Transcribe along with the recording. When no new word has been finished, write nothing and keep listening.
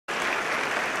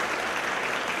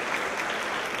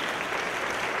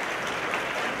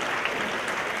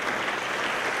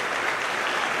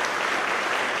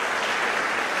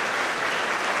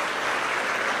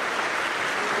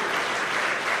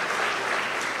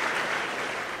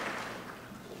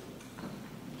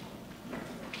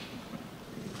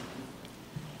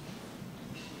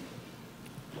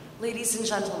Ladies and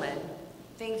gentlemen,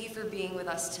 thank you for being with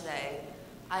us today.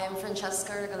 I am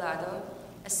Francesca Regalado,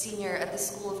 a senior at the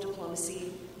School of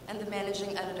Diplomacy and the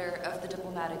managing editor of the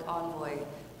Diplomatic Envoy,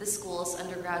 the school's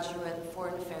undergraduate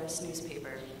foreign affairs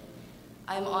newspaper.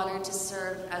 I am honored to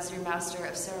serve as your Master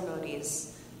of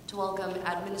Ceremonies, to welcome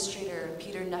Administrator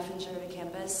Peter Neffenger to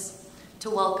campus,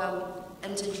 to welcome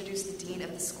and to introduce the Dean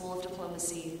of the School of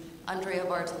Diplomacy, Andrea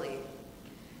Bartoli.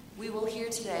 We will hear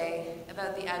today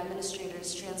about the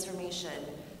Administrator's transformation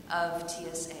of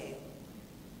TSA.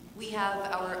 We have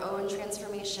our own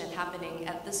transformation happening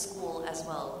at this school as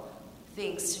well,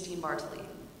 thanks to Dean Bartoli.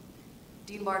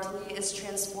 Dean Bartoli is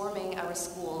transforming our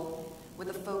school with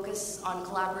a focus on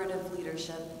collaborative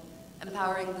leadership,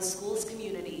 empowering the school's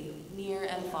community near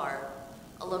and far,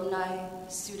 alumni,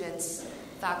 students,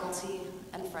 faculty,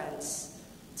 and friends,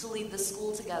 to lead the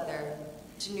school together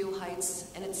to new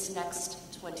heights in its next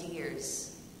 20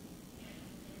 years.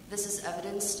 This is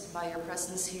evidenced by your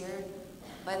presence here,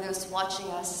 by those watching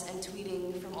us and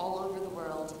tweeting from all over the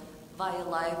world via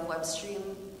live web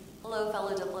stream. Hello,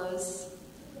 fellow Diplos.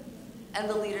 And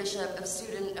the leadership of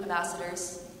student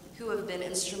ambassadors who have been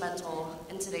instrumental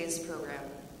in today's program.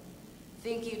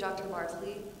 Thank you, Dr.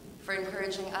 Bartoli, for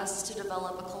encouraging us to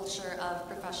develop a culture of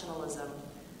professionalism.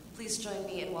 Please join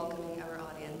me in welcoming our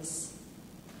audience.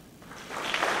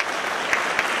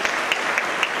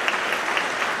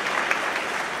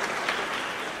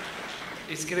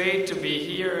 It's great to be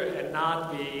here and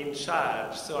not be in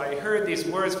charge. So I heard these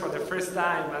words for the first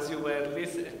time as you were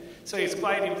listening. So it's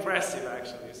quite impressive,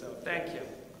 actually. So thank you.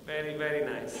 Very, very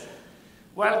nice.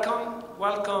 Welcome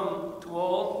to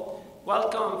all.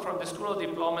 Welcome from the School of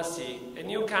Diplomacy, a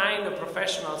new kind of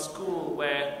professional school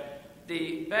where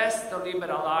the best of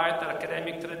liberal art and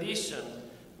academic tradition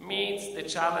meets the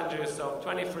challenges of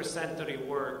 21st century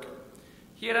work.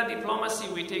 Here at Diplomacy,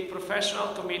 we take professional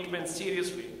commitment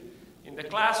seriously, in the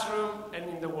classroom and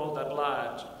in the world at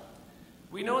large.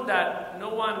 We know that no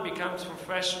one becomes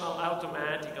professional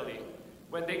automatically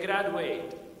when they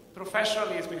graduate.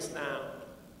 Professionalism is now.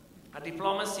 At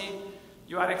Diplomacy,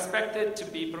 you are expected to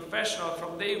be professional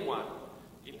from day one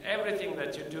in everything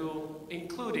that you do,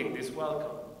 including this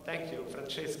welcome. Thank you,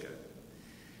 Francesca.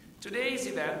 Today's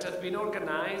event has been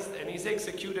organized and is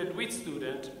executed with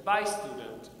student by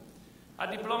student. A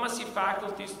Diplomacy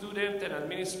faculty, student, and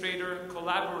administrator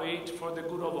collaborate for the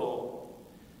good of all.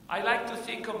 I like to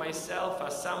think of myself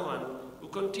as someone who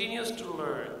continues to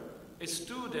learn, a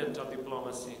student of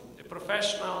diplomacy, a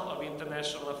professional of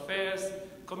international affairs,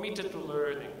 committed to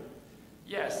learning.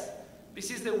 Yes,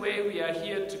 this is the way we are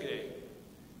here today.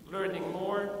 Learning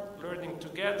more, learning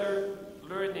together,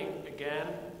 learning again,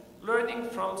 learning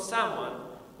from someone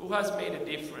who has made a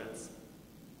difference.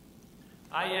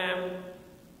 I am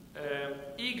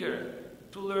eager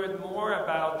to learn more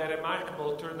about the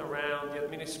remarkable turnaround the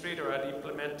administrator had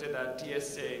implemented at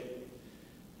TSA.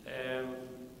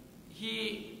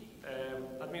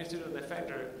 Administrator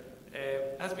Neffenger,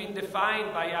 has been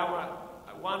defined by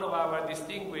one of our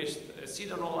distinguished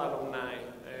Seton alumni,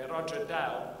 Roger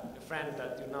Dow, a friend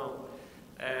that you know,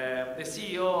 the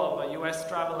CEO of a US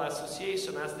Travel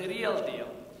Association, as the real deal.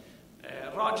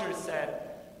 Roger said,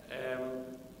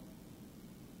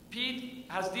 Pete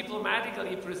has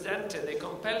diplomatically presented a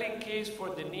compelling case for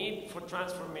the need for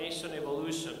transformation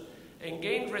evolution and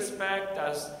gained respect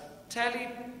as tell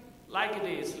it like it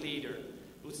is leader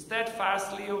who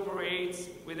steadfastly operates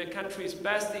with the country's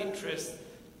best interest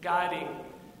guiding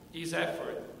his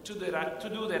effort to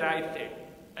do the right thing.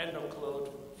 End of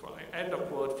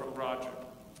quote from Roger.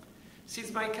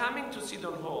 Since my coming to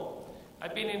Seton Hall,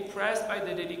 I've been impressed by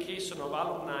the dedication of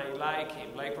alumni like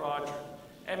him, like Roger,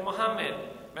 and Mohammed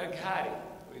Meghari,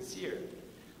 who is here,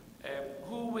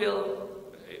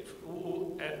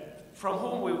 from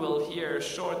whom we will hear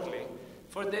shortly,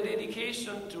 for the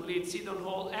dedication to lead Seton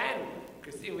Hall and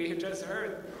Christine, we just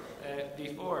heard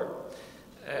before,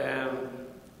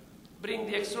 bring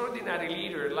the extraordinary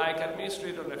leader like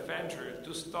Administrator Neffenger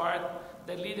to start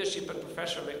the leadership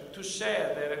and to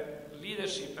share their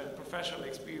leadership and professional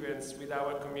experience with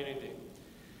our community.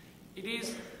 It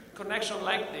is connection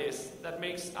like this that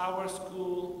makes our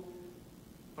school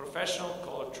professional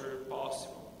culture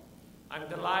possible. I'm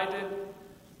delighted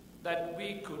that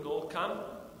we could all come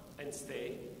and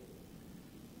stay,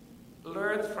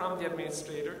 learn from the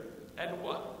administrator, and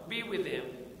be with him.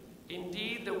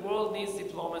 Indeed, the world needs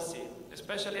diplomacy,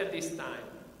 especially at this time.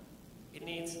 It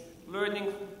needs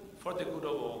learning for the good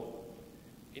of all.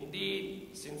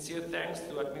 Indeed, sincere thanks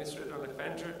to Administrator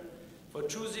Neffenger for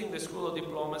choosing the School of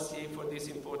Diplomacy for this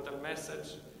important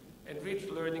message and rich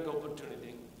learning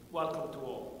opportunity. Welcome to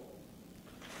all.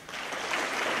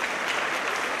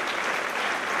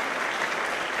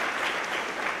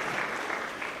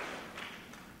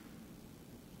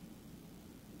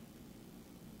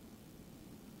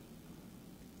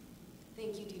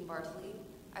 Thank you, Dean Bartley.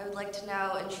 I would like to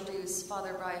now introduce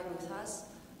Father Brian Muthas.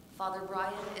 Father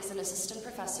Brian is an assistant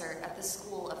professor at the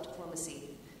School of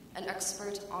Diplomacy, an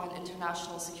expert on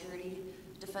international security,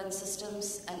 defense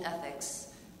systems, and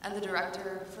ethics, and the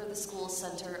director for the school's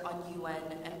Center on UN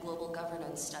and Global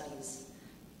Governance Studies.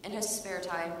 In his spare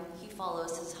time, he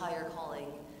follows his higher calling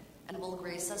and will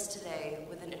grace us today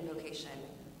with an invocation.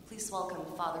 Please welcome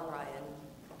Father Brian.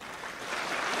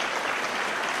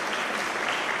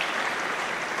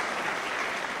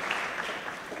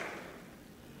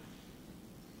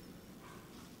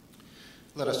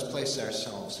 Let us place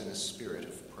ourselves in a spirit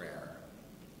of prayer.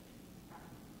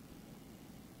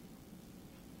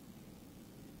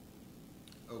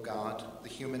 O God, the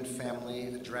human family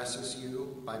addresses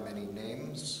you by many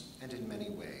names and in many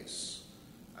ways.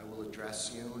 I will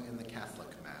address you in the Catholic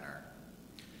manner.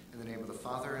 In the name of the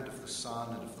Father, and of the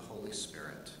Son, and of the Holy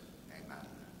Spirit. Amen.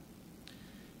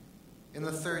 In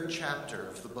the 3rd chapter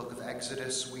of the book of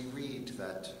Exodus, we read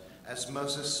that as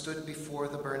Moses stood before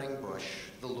the burning bush,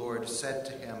 the Lord said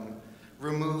to him,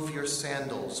 "Remove your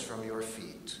sandals from your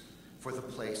feet, for the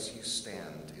place you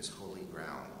stand is holy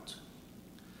ground."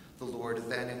 The Lord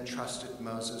then entrusted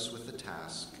Moses with the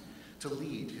task to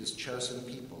lead his chosen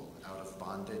people out of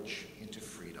bondage into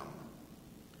freedom.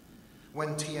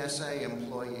 When TSA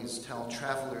employees tell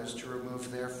travelers to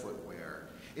remove their footwear,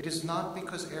 it is not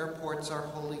because airports are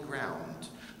holy ground,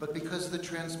 but because the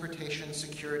Transportation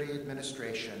Security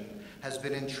Administration has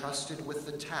been entrusted with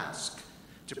the task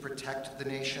to protect the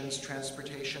nation's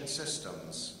transportation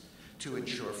systems, to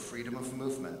ensure freedom of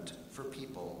movement for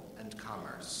people and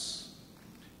commerce.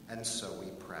 And so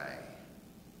we pray.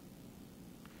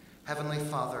 Heavenly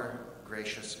Father,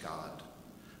 gracious God,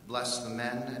 bless the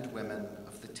men and women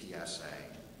of the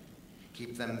TSA.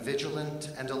 Keep them vigilant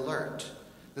and alert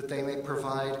that they may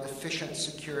provide efficient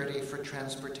security for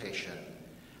transportation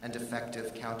and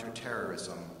effective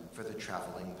counterterrorism for the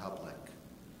traveling public.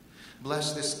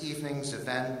 Bless this evening's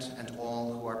event and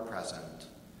all who are present,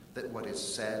 that what is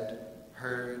said,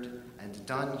 heard, and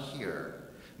done here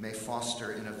may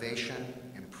foster innovation,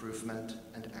 improvement,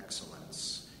 and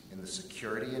excellence in the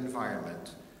security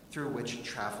environment through which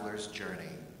travelers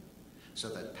journey, so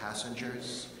that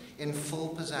passengers, in full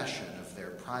possession of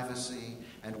their privacy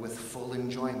and with full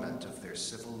enjoyment of their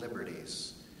civil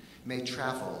liberties, may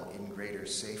travel in greater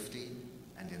safety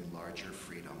and in larger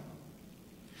freedom.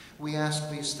 We ask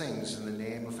these things in the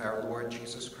name of our Lord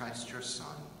Jesus Christ, your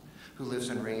Son, who lives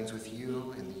and reigns with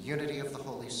you in the unity of the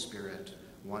Holy Spirit,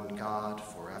 one God,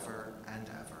 forever and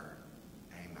ever.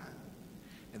 Amen.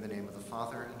 In the name of the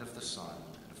Father, and of the Son,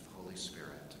 and of the Holy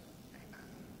Spirit. Amen.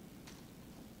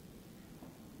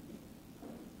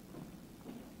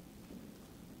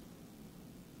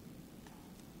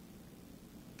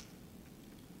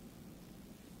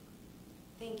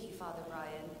 Thank you, Father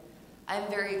Brian. I am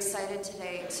very excited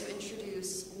today to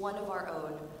introduce one of our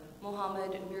own,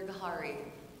 Mohammed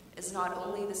Mirgahari, is not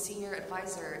only the senior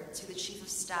advisor to the Chief of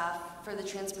Staff for the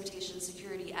Transportation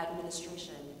Security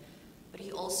Administration, but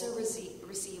he also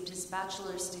received his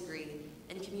bachelor's degree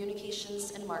in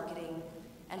Communications and Marketing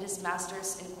and his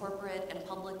master's in Corporate and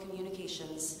Public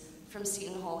Communications from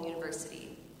Seton Hall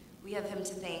University. We have him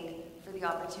to thank for the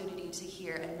opportunity to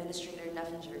hear Administrator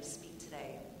Neffenger speak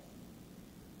today.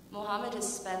 Mohammed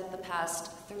has spent the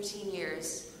past 13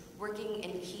 years working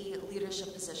in key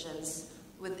leadership positions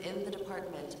within the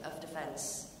Department of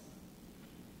Defense.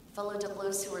 Fellow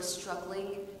Diplos who are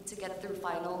struggling to get through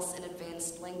finals in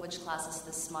advanced language classes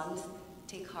this month,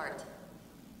 take heart.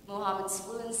 Mohammed's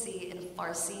fluency in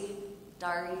Farsi,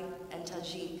 Dari, and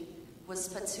Tajik was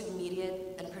put to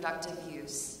immediate and productive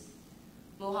use.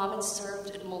 Mohammed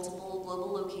served in multiple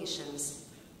global locations,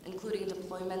 including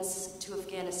deployments to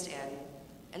Afghanistan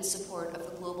in support of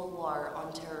the global war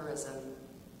on terrorism.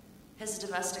 His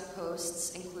domestic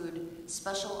posts include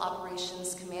Special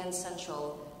Operations Command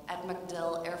Central at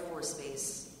MacDill Air Force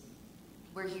Base,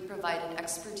 where he provided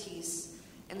expertise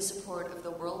in support of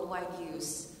the worldwide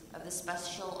use of the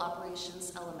special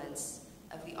operations elements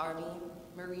of the Army,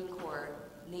 Marine Corps,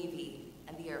 Navy,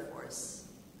 and the Air Force.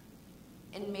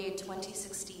 In May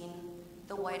 2016,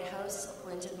 the White House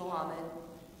appointed Mohammed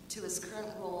to his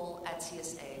current role at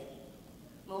TSA.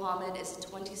 Mohammed is a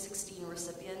 2016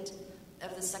 recipient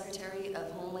of the Secretary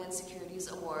of Homeland Security's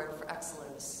Award for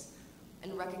Excellence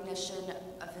in recognition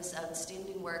of his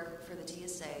outstanding work for the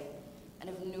TSA and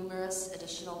of numerous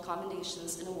additional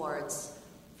commendations and awards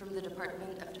from the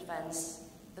Department of Defense,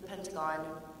 the Pentagon,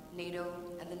 NATO,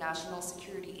 and the National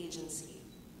Security Agency.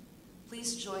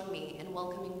 Please join me in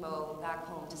welcoming Mo back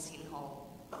home to Seton Hall.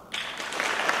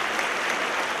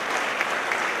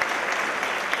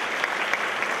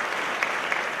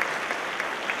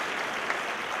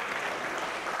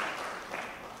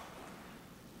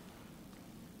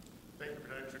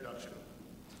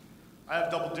 I have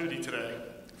double duty today.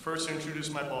 First, to introduce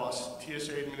my boss,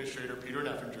 TSA Administrator Peter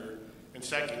Neffenger, and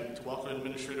second, to welcome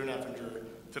Administrator Neffenger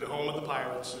to the home of the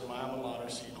Pirates in my alma mater,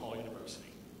 Seton Hall University.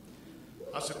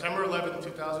 On September 11,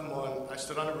 2001, I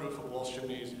stood on the roof of Walsh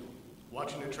Gymnasium,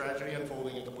 watching the tragedy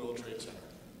unfolding at the World Trade Center.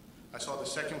 I saw the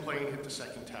second plane hit the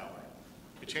second tower.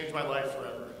 It changed my life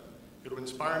forever. It would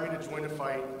inspire me to join the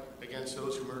fight against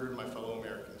those who murdered my fellow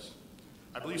Americans.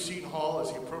 I believe Seton Hall is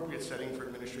the appropriate setting for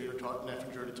Administrator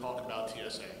Neffenger to talk about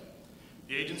TSA.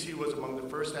 The agency was among the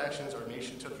first actions our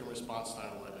nation took in response to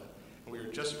 9/11, and we were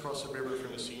just across the river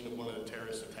from the scene of one of the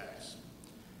terrorist attacks.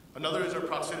 Another is our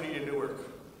proximity to Newark,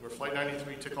 where Flight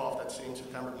 93 took off that same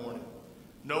September morning.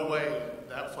 No way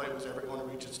that flight was ever going to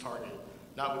reach its target,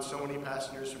 not with so many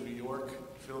passengers from New York,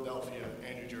 Philadelphia,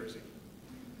 and New Jersey.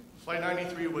 Flight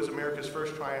 93 was America's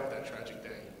first triumph that tragic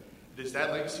day. It is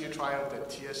that legacy of triumph that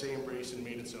TSA embraced and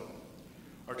made its own.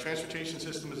 Our transportation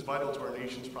system is vital to our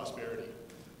nation's prosperity,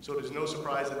 so it is no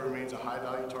surprise that it remains a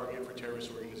high-value target for terrorist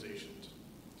organizations.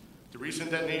 The recent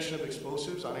detonation of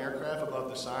explosives on aircraft above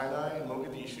the Sinai and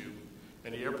Mogadishu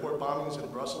and the airport bombings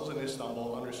in Brussels and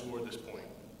Istanbul underscore this point.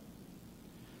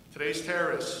 Today's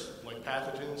terrorists, like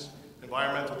pathogens,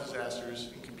 environmental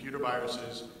disasters, and computer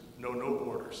viruses, know no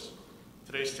borders.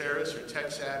 Today's terrorists are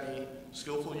tech-savvy,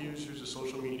 skillful users of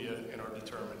social media, and are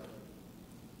determined.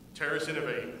 Terrorists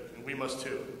innovate, and we must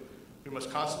too. We must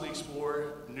constantly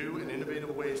explore new and innovative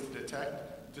ways to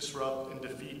detect, disrupt, and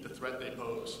defeat the threat they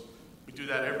pose. We do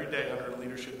that every day under the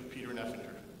leadership of Peter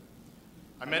Neffenger.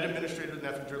 I met Administrator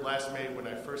Neffenger last May when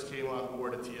I first came on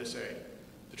board at TSA.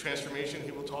 The transformation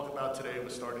he will talk about today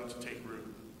was starting to take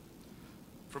root.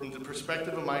 From the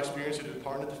perspective of my experience at the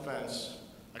Department of Defense,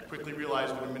 I quickly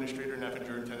realized what Administrator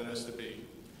Neffenger intended us to be: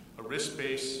 a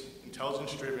risk-based,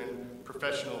 intelligence-driven,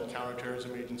 professional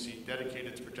counterterrorism agency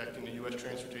dedicated to protecting the U.S.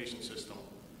 transportation system,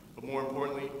 but more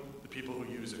importantly, the people who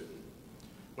use it.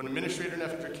 When Administrator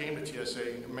Neffenger came to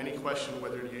TSA, many questioned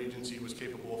whether the agency was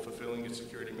capable of fulfilling its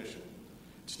security mission.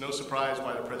 It's no surprise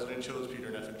why the President chose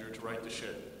Peter Neffenger to right the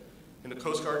ship. In a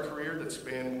Coast Guard career that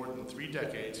spanned more than 3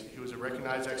 decades, he was a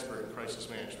recognized expert in crisis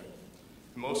management,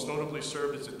 and most notably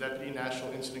served as the Deputy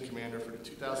National Incident Commander for the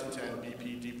 2010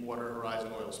 BP Deepwater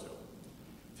Horizon oil spill.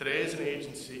 Today, as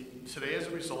a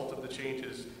result of the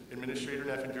changes Administrator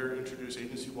Neffenger introduced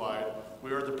agency-wide,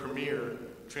 we are the premier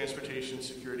transportation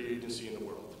security agency in the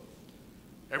world.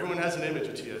 Everyone has an image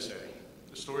of TSA,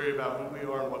 the story about who we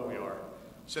are and what we are.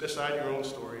 Set aside your own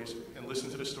stories and listen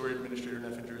to the story Administrator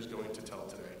Neffenger is going to tell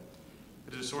today.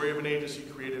 It is a story of an agency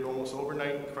created almost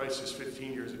overnight in crisis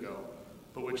 15 years ago,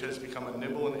 but which has become a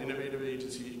nimble and innovative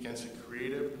agency against a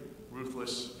creative,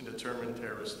 ruthless, and determined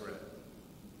terrorist threat.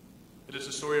 It is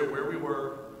a story of where we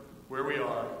were, where we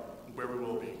are, and where we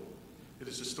will be. It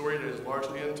is a story that is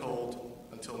largely untold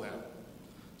until now.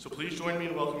 So please join me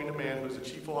in welcoming the man who is the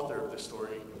chief author of this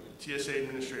story, TSA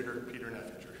Administrator Peter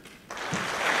Neffenger.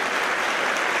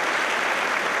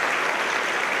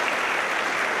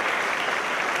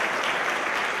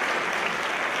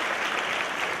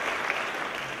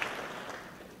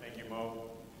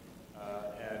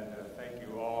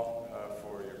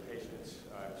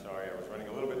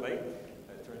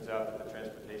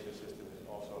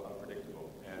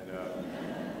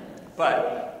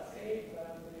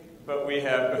 But we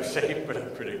have safe but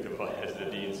unpredictable, as the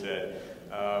dean said.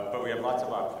 But we have lots of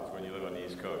options when you live on the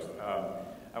East Coast.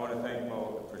 I want to thank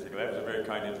Mo in particular. That was a very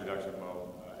kind introduction,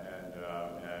 Mo,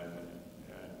 and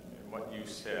what you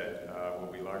said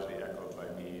will be largely echoed by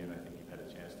me, and I think you've had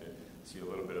a chance to see a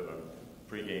little bit of a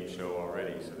pregame show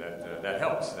already, so that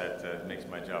helps. That makes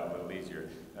my job a little easier.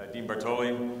 Dean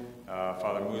Bartoli,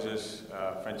 Father Muzes,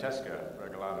 Francesca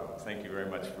Regalado, thank you very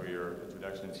much for your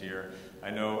introductions here.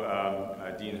 I know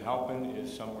Dean Halpin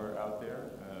is somewhere out there.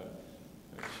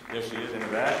 There she is in the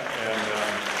back.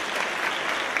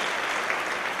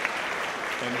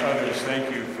 And others, thank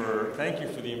you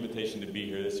for the invitation to be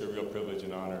here. It's a real privilege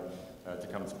and honor to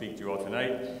come speak to you all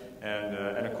tonight.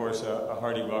 And of course, a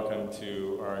hearty welcome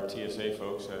to our TSA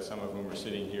folks, some of whom are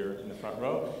sitting here in the front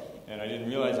row. And I didn't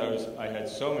realize I had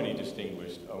so many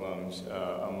distinguished alums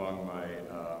among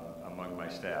my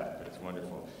staff, but it's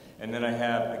wonderful. And then I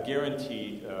have a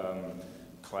guaranteed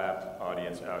clap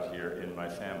audience out here in my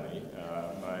family.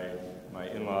 My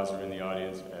in-laws are in the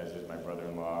audience, as is my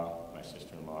brother-in-law, my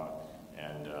sister-in-law,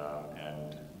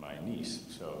 and my niece.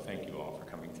 So thank you all for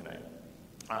coming tonight.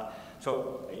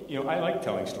 So, I like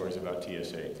telling stories about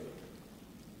TSA.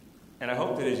 And I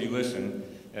hope that as you listen,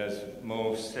 as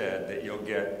Mo said, that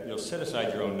you'll set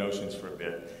aside your own notions for a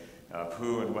bit of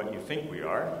who and what you think we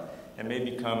are, and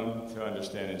maybe come to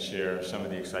understand and share some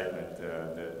of the excitement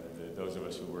that those of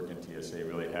us who work in TSA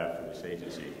really have for this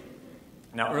agency.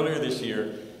 Now, earlier this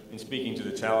year, in speaking to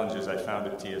the challenges I found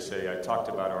at TSA, I talked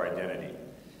about our identity,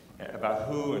 about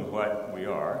who and what we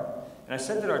are, and I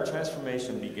said that our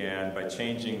transformation began by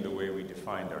changing the way we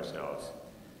defined ourselves.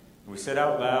 We said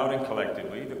out loud and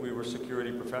collectively that we were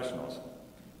security professionals,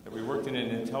 that we worked in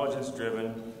an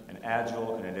intelligence-driven, an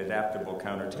agile, and an adaptable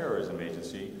counterterrorism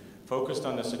agency focused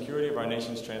on the security of our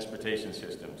nation's transportation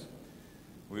systems.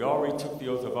 We all retook the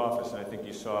oath of office, and I think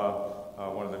you saw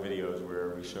one of the videos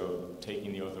where we showed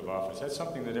taking the oath of office. That's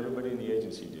something that everybody in the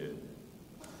agency did.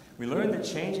 We learned that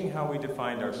changing how we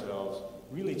defined ourselves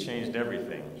really changed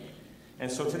everything.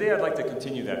 And so today I'd like to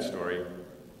continue that story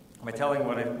by telling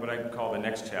what I call the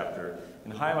next chapter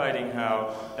and highlighting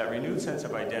how that renewed sense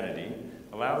of identity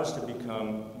allowed us to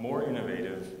become more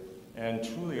innovative and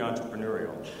truly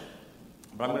entrepreneurial.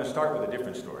 But I'm going to start with a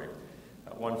different story,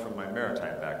 one from my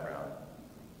maritime background.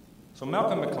 So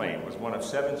Malcolm McLean was one of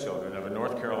 7 children of a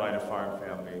North Carolina farm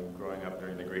family growing up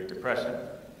during the Great Depression.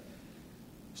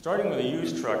 Starting with a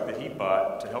used truck that he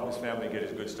bought to help his family get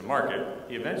his goods to market,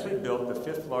 he eventually built the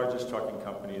 5th largest trucking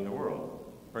company in the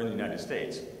world, or in the United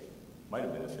States. Might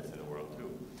have been the 5th in the world,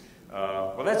 too.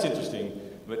 Well, that's interesting,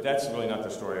 but that's really not the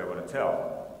story I want to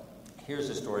tell. Here's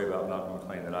the story about Malcolm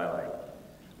McLean that I like.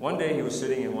 One day he was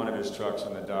sitting in one of his trucks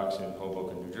on the docks in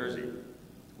Hoboken, New Jersey,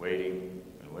 waiting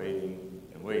and waiting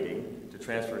and waiting to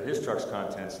transfer his truck's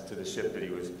contents to the ship that he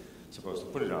was supposed to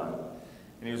put it on.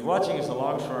 And he was watching as the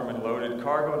longshoreman loaded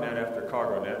cargo net after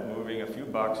cargo net, moving a few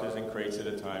boxes and crates at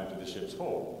a time to the ship's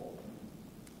hold.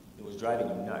 It was driving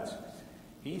him nuts.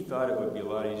 He thought it would be a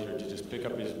lot easier to just pick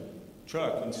up his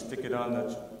truck and stick it on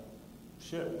the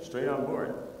ship, straight on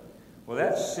board. Well,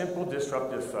 that simple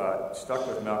disruptive thought stuck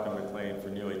with Malcolm McLean for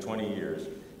nearly 20 years.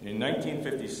 And in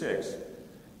 1956,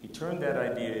 he turned that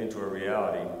idea into a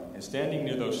reality, and standing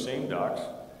near those same docks,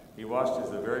 he watched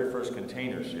as the very first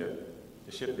container ship,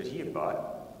 the ship that he had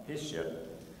bought, his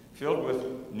ship, filled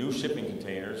with new shipping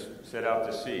containers, set out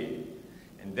to sea.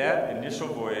 And that initial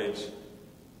voyage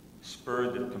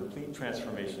spurred the complete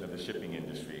transformation of the shipping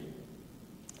industry.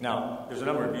 Now, there's a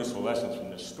number of useful lessons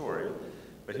from this story,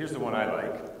 but here's the one I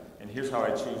like, and here's how I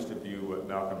choose to view what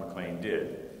Malcolm McLean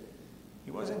did.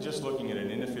 He wasn't just looking at an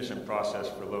inefficient process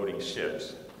for loading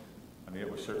ships. I mean,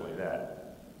 it was certainly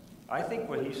that. I think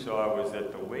what he saw was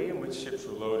that the way in which ships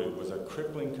were loaded was a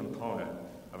crippling component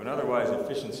of an otherwise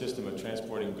efficient system of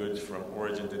transporting goods from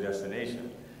origin to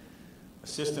destination. A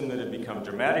system that had become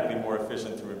dramatically more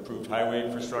efficient through improved highway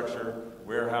infrastructure,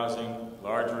 warehousing,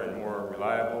 larger and more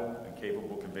reliable and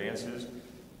capable conveyances,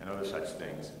 and other such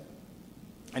things.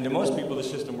 And to most people, the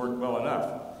system worked well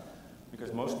enough,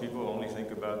 because most people only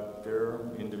think about their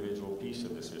individual piece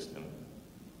of the system.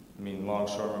 I mean,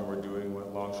 longshoremen were doing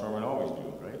what longshoremen always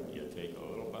do, right? You take a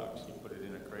little box, you put it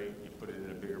in a crate, you put it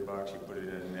in a bigger box, you put it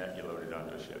in a net, you load it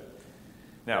onto a ship.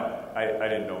 Now, I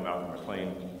didn't know Malcolm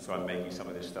McLean, so I'm making some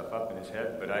of this stuff up in his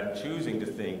head, but I'm choosing to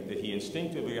think that he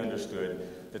instinctively understood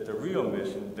that the real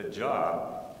mission, the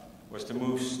job, was to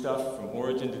move stuff from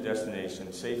origin to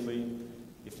destination safely,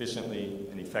 efficiently,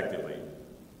 and effectively.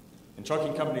 And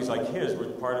trucking companies like his were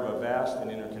part of a vast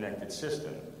and interconnected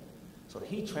system. So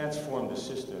he transformed the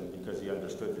system because he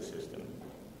understood the system.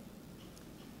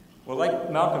 Well,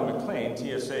 like Malcolm McLean,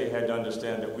 TSA had to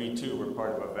understand that we too were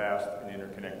part of a vast and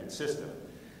interconnected system,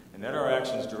 and that our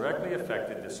actions directly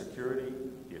affected the security,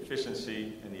 the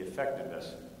efficiency, and the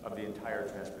effectiveness of the entire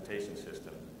transportation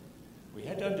system. We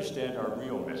had to understand our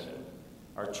real mission,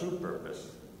 our true purpose,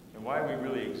 and why we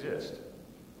really exist.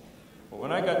 Well,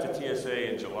 when I got to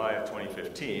TSA in July of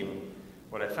 2015,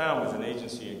 what I found was an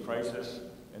agency in crisis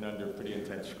and under pretty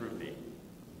intense scrutiny.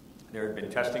 There had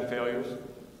been testing failures,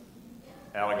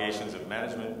 allegations of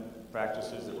management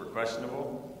practices that were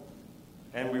questionable,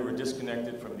 and we were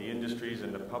disconnected from the industries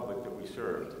and the public that we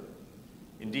served.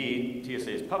 Indeed,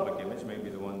 TSA's public image, maybe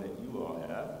the one that you all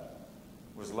have,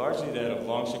 was largely that of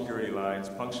long security lines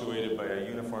punctuated by a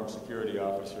uniformed security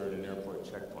officer at an airport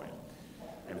checkpoint.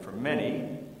 And for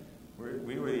many,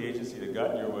 we were the agency that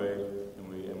got in your way,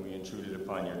 and we intruded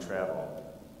upon your travel.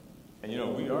 And you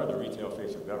know, we are the retail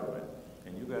face of government,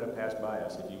 and you've got to pass by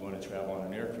us if you want to travel on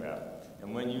an aircraft.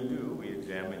 And when you do, we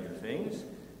examine your things,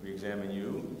 we examine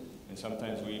you, and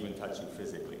sometimes we even touch you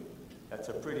physically. That's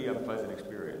a pretty unpleasant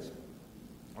experience.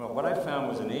 Well, what I found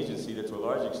was an agency that to a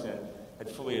large extent had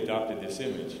fully adopted this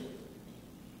image,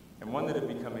 and one that had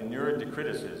become inured to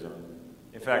criticism.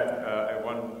 In fact,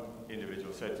 one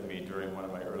individual said to me during one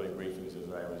of my early briefings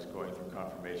as I was going through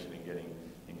confirmation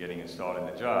and getting installed in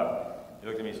the job, he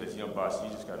looked at me and says, you know, boss,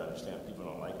 you just got to understand, people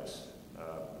don't like us.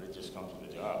 But it just comes with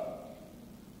the job.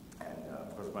 And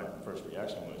of course, my first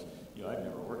reaction was, you know, I've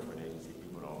never worked for an agency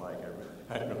people don't like.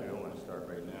 I really don't want to start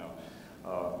right now.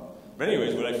 But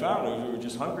anyways, what I found was we were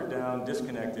just hunkered down,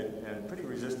 disconnected, and pretty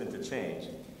resistant to change.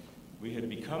 We had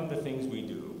become the things we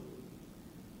do.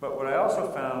 But what I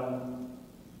also found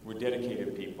were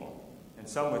dedicated people, and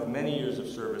some with many years of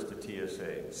service to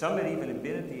TSA. Some had even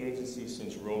been at the agency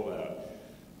since rollout.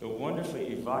 The wonderfully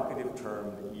evocative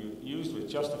term that you used with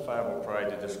justifiable pride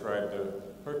to describe the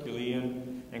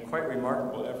Herculean and quite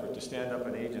remarkable effort to stand up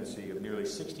an agency of nearly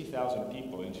 60,000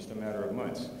 people in just a matter of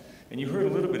months. And you heard a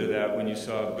little bit of that when you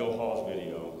saw Bill Hall's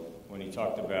video, when he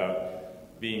talked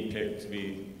about being picked to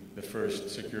be the first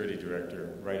security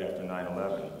director right after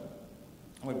 9/11.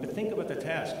 But think about the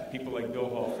task people like Bill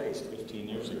Hall faced 15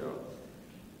 years ago.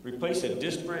 Replace a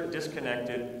disparate,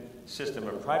 disconnected system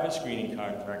of private screening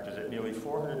contractors at nearly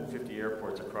 450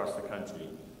 airports across the country,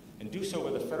 and do so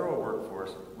with a federal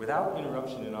workforce without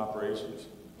interruption in operations.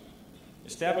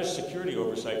 Establish security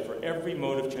oversight for every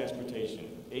mode of transportation,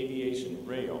 aviation,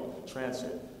 rail,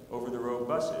 transit, over-the-road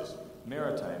buses,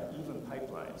 maritime, even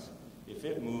pipelines. If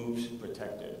it moves,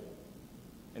 protect it.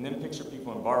 And then picture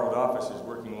people in borrowed offices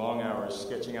working long hours,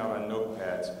 sketching out on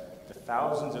notepads the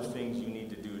thousands of things you need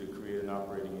to do to create an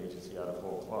operating agency out of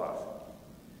whole cloth.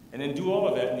 And then do all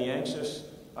of that in the anxious,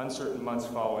 uncertain months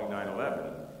following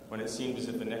 9/11, when it seemed as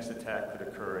if the next attack could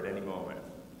occur at any moment.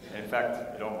 And in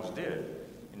fact, it almost did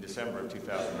in December of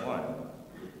 2001,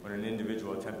 when an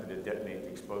individual attempted to detonate the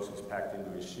explosives packed into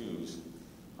his shoes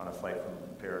on a flight from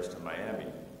Paris to Miami.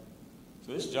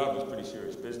 So this job was pretty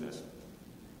serious business.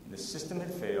 And the system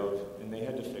had failed, and they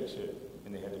had to fix it,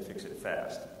 and they had to fix it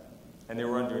fast. And they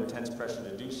were under intense pressure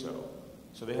to do so.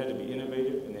 So they had to be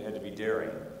innovative, and they had to be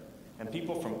daring. And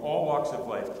people from all walks of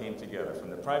life came together, from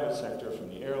the private sector, from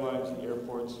the airlines, the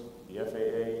airports, the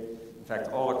FAA, in fact,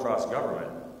 all across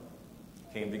government,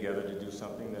 came together to do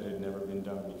something that had never been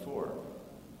done before.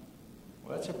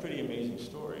 Well, that's a pretty amazing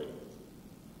story.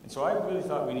 And so I really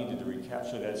thought we needed to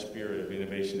recapture that spirit of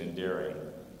innovation and daring.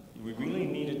 We really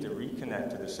needed to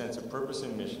reconnect to the sense of purpose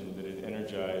and mission that had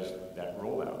energized that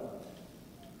rollout.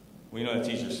 We know that's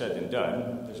easier said than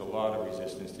done. There's a lot of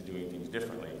resistance to doing things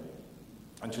differently.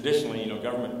 And traditionally,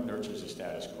 government nurtures the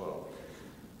status quo,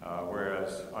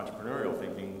 whereas entrepreneurial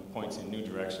thinking points in new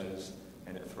directions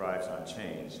and it thrives on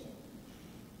change.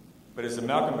 But as the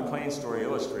Malcolm McLean story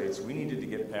illustrates, we needed to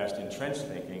get past entrenched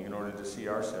thinking in order to see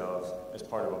ourselves as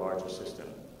part of a larger system.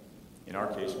 In our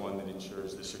case, one that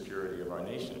ensures the security of our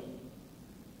nation.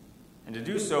 And to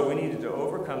do so, we needed to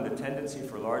overcome the tendency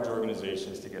for large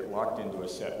organizations to get locked into a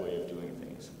set way of doing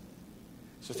things.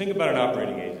 So think about an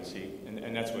operating agency,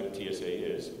 and that's what TSA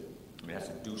is. I mean, it has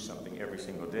to do something every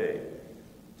single day,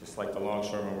 just like the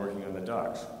longshoremen working on the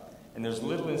docks. And there's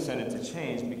little incentive to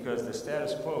change because the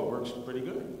status quo works pretty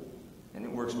good, and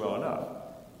it works well enough.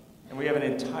 And we have an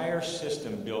entire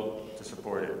system built to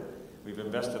support it. We've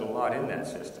invested a lot in that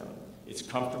system. It's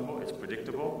comfortable, it's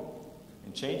predictable,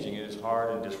 and changing it is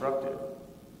hard and disruptive.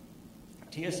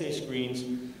 TSA screens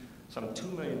some 2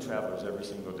 million travelers every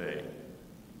single day.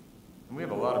 And we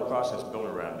have a lot of process built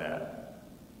around that.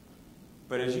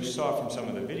 But as you saw from some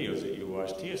of the videos that you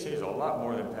watched, TSA is a lot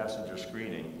more than passenger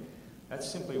screening. That's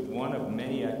simply one of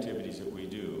many activities that we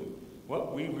do.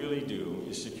 What we really do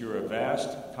is secure a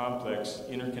vast, complex,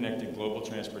 interconnected global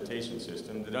transportation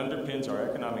system that underpins our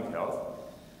economic health,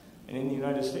 and in the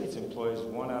United States employs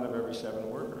 1 out of every 7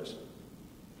 workers.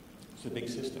 It's a big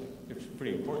system. It's a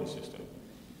pretty important system.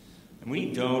 And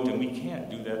we don't and we can't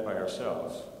do that by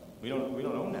ourselves. We don't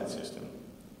own that system.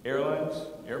 Airlines,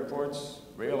 airports,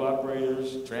 rail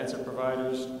operators, transit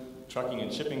providers, trucking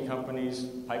and shipping companies,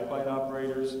 pipeline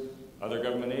operators, other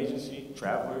government agencies,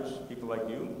 travelers, people like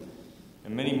you,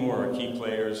 and many more are key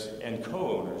players and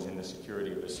co-owners in the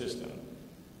security of the system.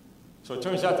 So it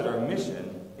turns out that our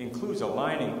mission includes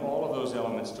aligning all of those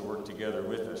elements to work together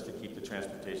with us to keep the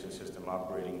transportation system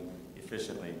operating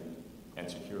efficiently and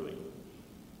securely.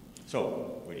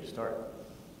 So, where do you start?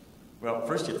 Well,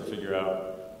 first you have to figure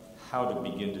out how to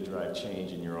begin to drive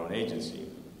change in your own agency.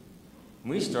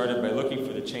 We started by looking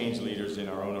for the change leaders in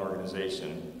our own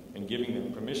organization and giving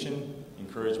them permission,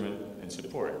 encouragement, and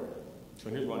support. So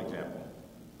here's one example.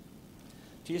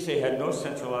 TSA had no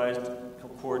centralized,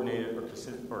 coordinated,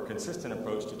 or consistent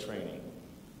approach to training.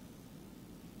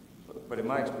 But in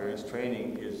my experience,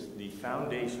 training is the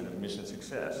foundation of mission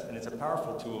success, and it's a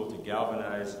powerful tool to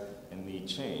galvanize and lead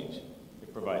change.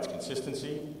 It provides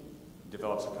consistency,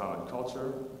 develops a common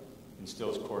culture,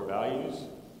 instills core values,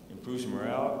 improves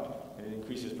morale, and it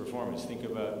increases performance. Think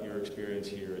about your experience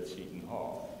here at Seton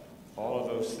Hall. All of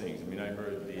those things. I mean, I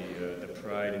heard the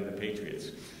pride in the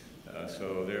Patriots.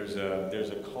 So there's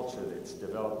a culture that's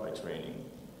developed by training.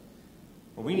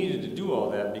 Well, we needed to do all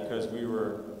that because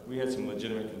we had some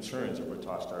legitimate concerns that were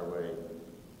tossed our way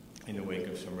in the wake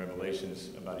of some revelations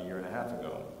about a year and a half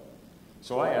ago.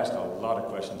 So I asked a lot of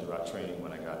questions about training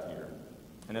when I got here.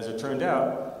 And as it turned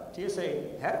out,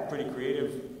 TSA had a pretty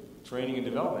creative training and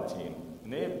development team.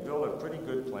 And they had built a pretty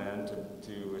good plan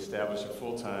to establish a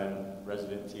full-time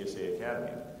resident TSA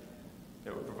academy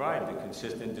that would provide the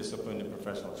consistent, disciplined, and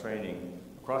professional training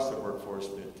across the workforce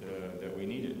that we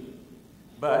needed.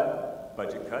 But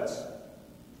budget cuts,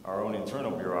 our own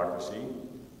internal bureaucracy,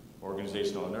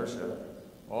 organizational inertia,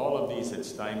 all of these had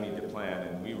stymied the plan,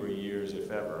 and we were years,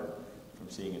 if ever, from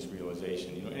seeing its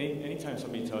realization. You know, anytime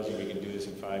somebody tells you we can do this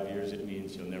in 5 years, it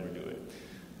means you'll never do it.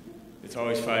 It's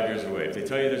always 5 years away. If they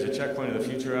tell you there's a checkpoint of the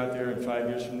future out there in 5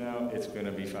 years from now, it's going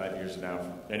to be 5 years from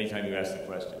now, anytime you ask the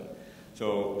question.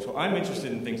 So I'm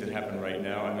interested in things that happen right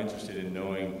now. I'm interested in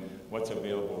knowing what's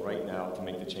available right now to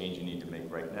make the change you need to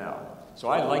make right now. So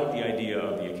I like the idea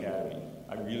of the academy.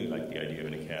 I really like the idea of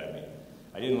an academy.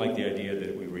 I didn't like the idea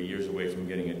that we were years away from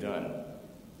getting it done.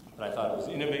 But I thought it was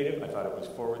innovative, I thought it was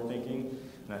forward-thinking,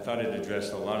 and I thought it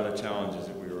addressed a lot of the challenges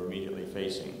that we were immediately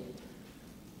facing.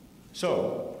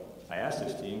 So I asked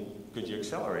this team, could you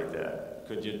accelerate that?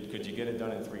 Could you get it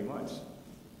done in 3 months?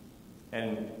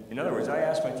 And in other words, I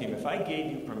asked my team, if I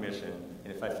gave you permission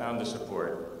and if I found the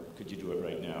support, could you do it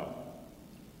right now?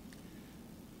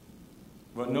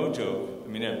 Well, no joke. I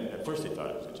mean, at first they thought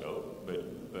it was a joke,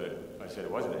 but I said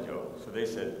it wasn't a joke. So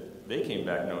they came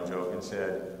back no joke and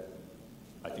said,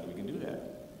 I think we can do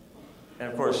that.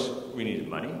 And of course, we needed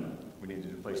money, we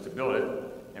needed a place to build it,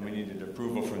 and we needed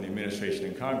approval from the administration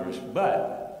and Congress,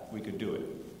 but we could do it.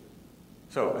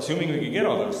 So, assuming we could get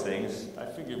all those things, I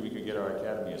figured we could get our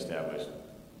academy established.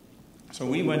 So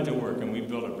we went to work and we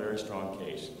built a very strong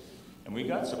case. And we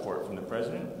got support from the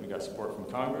President, we got support from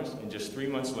Congress, and just 3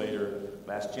 months later,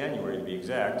 last January to be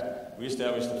exact, we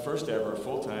established the first ever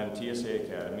full-time TSA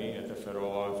Academy at the Federal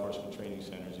Law Enforcement Training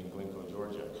Centers in Glencoe,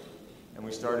 Georgia. And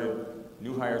we started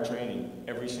new hire training,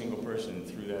 every single person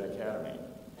through that academy.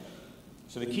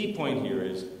 So the key point here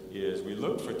is we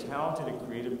looked for talented and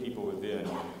creative people within.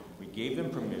 We gave them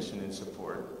permission and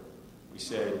support. We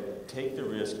said, take the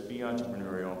risk, be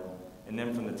entrepreneurial, and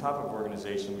then from the top of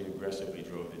organization, we aggressively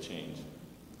drove the change.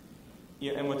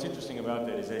 Yeah, and what's interesting about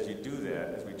that is as you do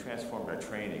that, as we transformed our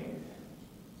training,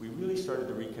 we really started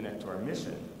to reconnect to our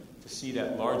mission, to see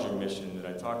that larger mission that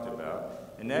I talked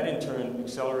about, and that in turn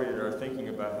accelerated our thinking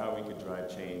about how we could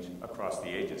drive change across the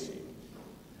agency.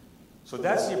 So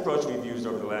that's the approach we've used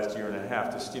over the last year and a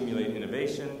half to stimulate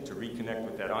innovation, to reconnect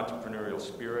with that entrepreneurial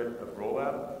spirit of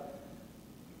rollout.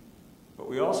 But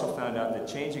we also found out that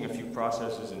changing a few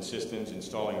processes and systems,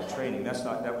 installing and training,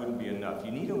 that wouldn't be enough.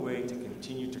 You need a way to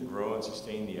continue to grow and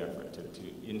sustain the effort to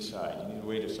inside. You need a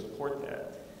way to support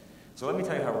that. So let me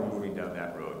tell you how we're moving down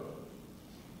that road.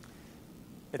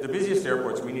 At the busiest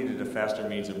airports, we needed a faster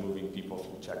means of moving people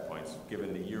through checkpoints,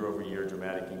 given the year-over-year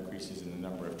dramatic increases in the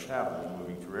number of travelers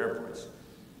moving through airports.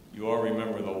 You all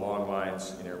remember the long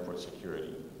lines in airport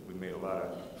security. We made a lot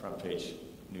of front-page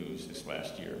news this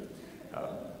last year.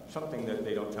 Something that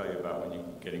they don't tell you about when you're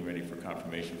getting ready for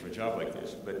confirmation for a job like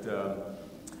this.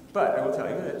 But I will tell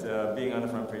you that being on the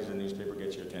front page of the newspaper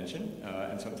gets your attention,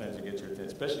 and sometimes it gets your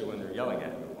attention, especially when they're yelling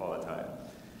at you all the time.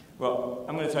 Well,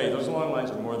 I'm going to tell you, those long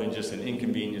lines are more than just an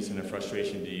inconvenience and a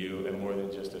frustration to you, and more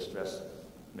than just a stress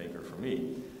maker for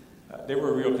me. They were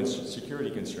a real security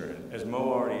concern. As Mo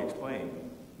already explained,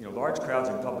 large crowds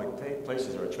in public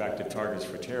places are attractive targets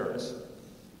for terrorists.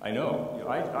 I know.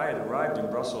 I had arrived in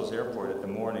Brussels airport at the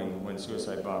morning when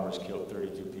suicide bombers killed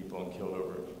 32 people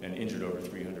and injured over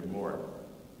 300 more.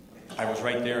 I was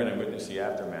right there and I witnessed the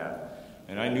aftermath.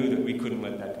 And I knew that we couldn't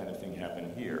let that kind of thing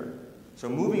happen here. So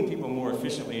moving people more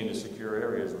efficiently into secure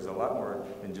areas was a lot more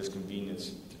than just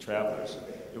convenience to travelers.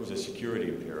 It was a security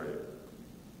imperative.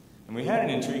 And we had an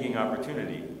intriguing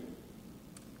opportunity.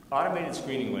 Automated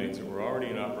screening lanes that were already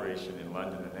in operation in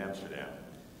London and Amsterdam.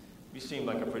 These seemed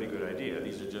like a pretty good idea.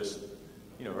 These are just,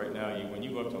 right now, when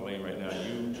you go up to a lane right now,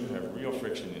 you have real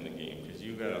friction in the game because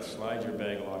you've got to slide your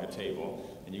bag along a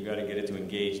table and you've got to get it to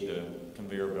engage the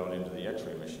conveyor belt into the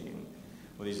x-ray machine.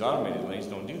 Well, these automated lanes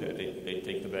don't do that. They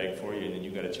take the bag for you and then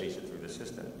you've got to chase it through the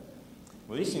system.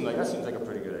 Well, that seems like a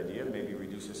pretty good idea. Maybe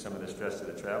reduces some of the stress to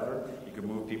the traveler. You could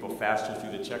move people faster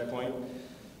through the checkpoint.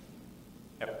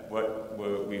 What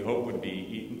we hope would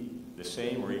be the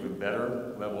same or even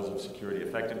better levels of security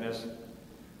effectiveness.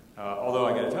 Although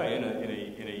I got to tell you,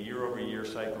 in a year-over-year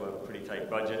cycle of pretty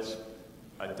tight budgets,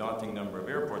 a daunting number of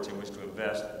airports in which to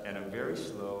invest, and a very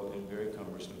slow and very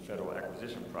cumbersome federal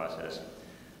acquisition process,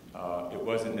 it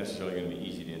wasn't necessarily going to be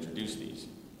easy to introduce these.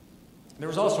 There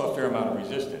was also a fair amount of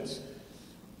resistance.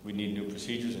 We need new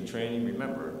procedures and training.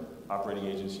 Remember, operating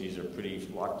agencies are pretty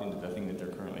locked into the thing that they're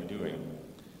currently doing.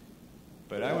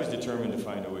 But I was determined to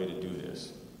find a way to do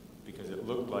this because it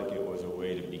looked like it was a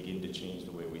way to begin to change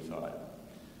the way we thought.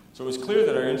 So it was clear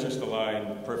that our interests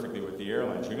aligned perfectly with the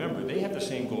airlines. Remember, they have the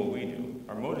same goal we do.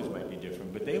 Our motives might be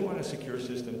different, but they want a secure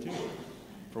system too.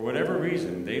 For whatever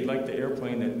reason, they'd like the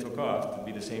airplane that took off to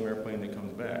be the same airplane that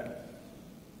comes back.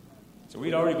 So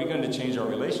we'd already begun to change our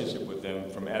relationship with them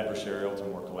from adversarial to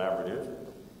more collaborative.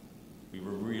 We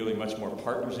were really much more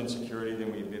partners in security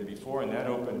than we'd been before, and that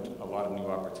opened a lot of new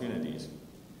opportunities.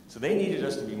 So they needed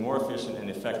us to be more efficient and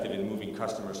effective in moving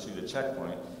customers through the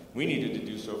checkpoint. We needed to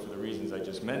do so for the reasons I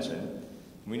just mentioned.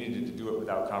 We needed to do it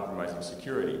without compromising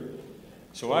security.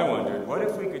 So I wondered, what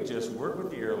if we could just work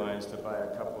with the airlines to buy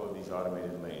a couple of these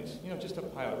automated lanes? Just a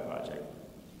pilot project.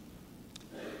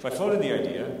 So I floated the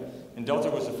idea, and Delta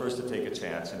was the first to take a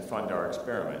chance and fund our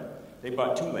experiment. They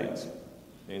bought 2 lanes.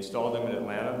 They installed them in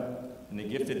Atlanta, and they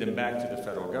gifted them back to the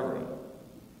federal government.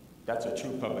 That's a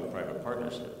true public-private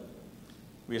partnership.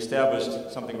 We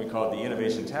established something we called the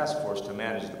Innovation Task Force to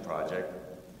manage the project.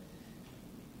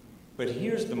 But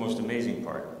here's the most amazing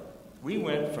part. We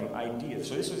went from idea,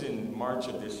 so this was in March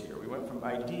of this year, we went from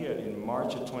idea in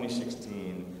March of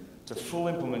 2016 to full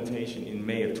implementation in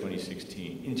May of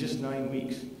 2016, in just 9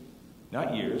 weeks,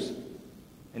 not years.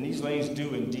 And these lanes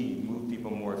do indeed move people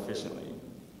more efficiently.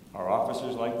 Our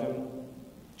officers like them,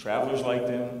 travelers like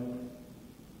them,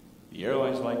 the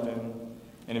airlines like them.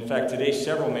 And in fact, today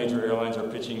several major airlines are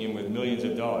pitching in with millions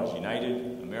of dollars,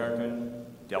 United, American,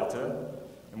 Delta.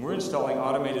 And we're installing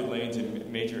automated lanes in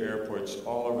major airports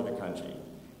all over the country.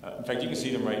 In fact, you can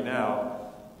see them right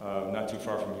now, not too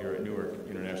far from here at Newark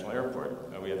International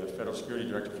Airport. We have the Federal Security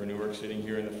Director for Newark sitting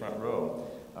here in the front row.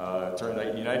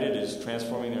 United is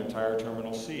transforming their entire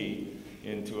Terminal C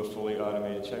into a fully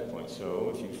automated checkpoint.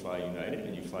 So if you fly United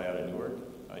and you fly out of Newark,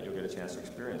 you'll get a chance to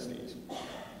experience these.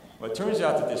 Well, it turns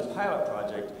out that this pilot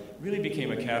project really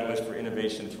became a catalyst for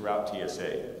innovation throughout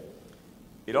TSA.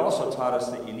 It also taught us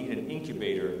that you need an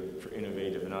incubator for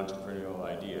innovative and entrepreneurial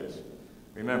ideas.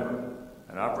 Remember,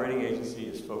 an operating agency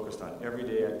is focused on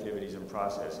everyday activities and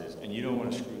processes, and you don't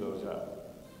want to screw those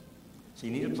up. So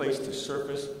you need a place to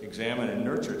surface, examine, and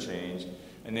nurture change,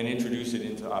 and then introduce it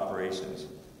into operations.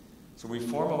 So we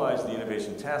formalized the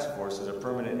Innovation Task Force as a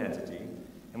permanent entity,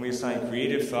 and we assigned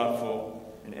creative, thoughtful,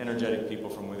 and energetic people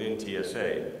from within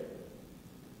TSA.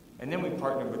 And then we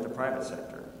partnered with the private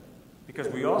sector, because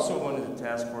we also wanted the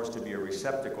task force to be a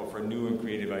receptacle for new and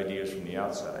creative ideas from the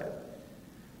outside.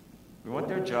 We want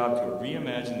their job to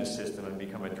reimagine the system and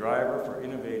become a driver for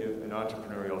innovative and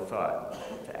entrepreneurial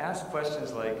thought, to ask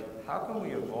questions like, how can we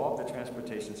evolve the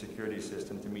transportation security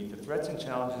system to meet the threats and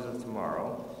challenges of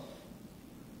tomorrow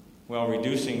while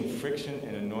reducing friction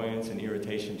and annoyance and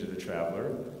irritation to the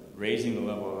traveler, raising the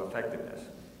level of effectiveness?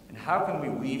 And how can we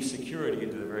weave security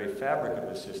into the very fabric of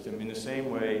the system in the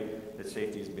same way that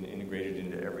safety has been integrated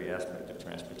into every aspect of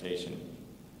transportation?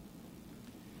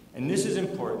 And this is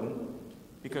important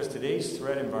because today's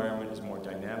threat environment is more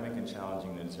dynamic and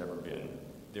challenging than it's ever been.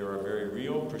 There are very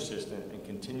real, persistent, and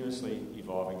continuously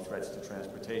evolving threats to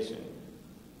transportation.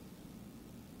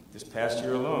 This past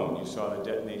year alone, you saw the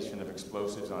detonation of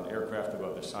explosives on aircraft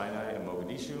above the Sinai and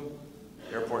Mogadishu,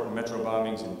 airport and metro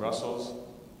bombings in Brussels,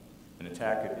 an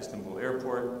attack at Istanbul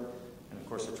Airport, and of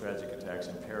course the tragic attacks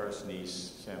in Paris,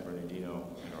 Nice, San Bernardino,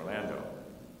 and Orlando.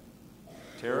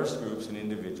 Terrorist groups and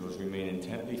individuals remain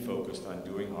intently focused on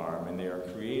doing harm, and they are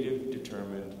creative,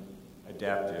 determined,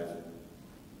 adaptive,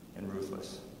 and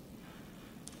ruthless.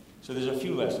 So there's a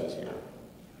few lessons here.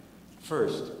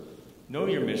 First, know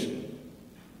your mission.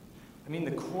 I mean,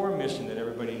 the core mission that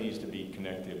everybody needs to be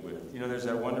connected with. There's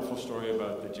that wonderful story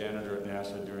about the janitor at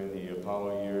NASA during the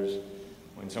Apollo years,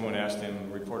 when someone asked him,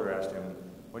 a reporter asked him,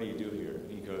 what do you do here?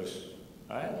 He goes,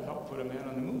 I helped put a man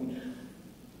on the moon.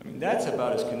 I mean, that's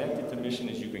about as connected to mission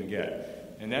as you can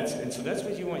get. And so that's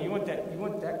what you want. You want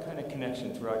that kind of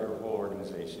connection throughout your whole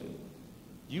organization.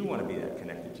 You want to be that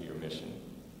connected to your mission.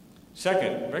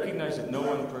 Second, recognize that no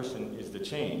one person is the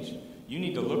change. You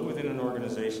need to look within an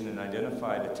organization and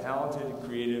identify the talented,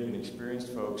 creative, and experienced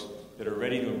folks that are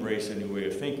ready to embrace a new way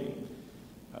of thinking.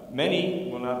 Many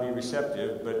will not be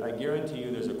receptive, but I guarantee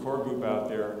you there's a core group out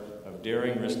there of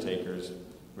daring risk takers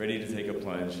ready to take a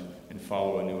plunge and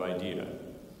follow a new idea.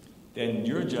 Then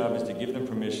your job is to give them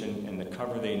permission and the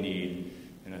cover they need,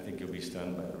 and I think you'll be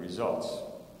stunned by the results.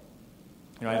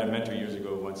 I had a mentor years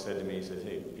ago who once said to me, he said,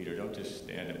 hey, Peter, don't just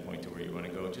stand and point to where you want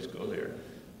to go, just go there.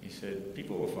 He said,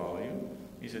 people will follow you.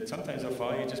 He said, sometimes they'll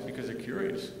follow you just because they're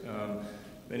curious.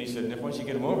 Then he said, and if once you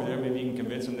get them over there, maybe you can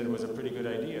convince them that it was a pretty good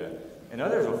idea. And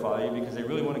others will follow you because they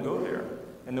really want to go there.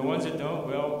 And the ones that don't,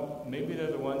 well, maybe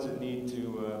they're the ones that need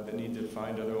to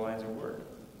find other lines of work.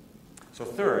 So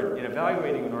third, in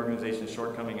evaluating an organization's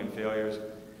shortcomings and failures,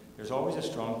 there's always a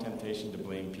strong temptation to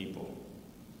blame people.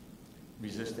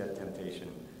 Resist that temptation.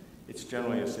 It's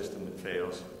generally a system that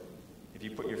fails. If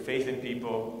you put your faith in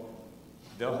people,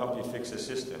 they'll help you fix the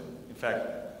system. In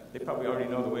fact, they probably already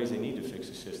know the ways they need to fix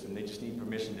the system. They just need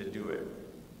permission to do it.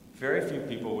 Very few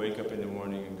people wake up in the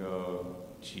morning and go,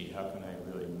 gee, how can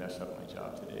I really mess up my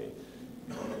job today?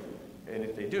 And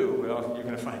if they do, well, you're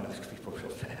going to find those people real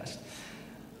fast.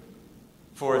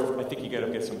 Fourth, I think you got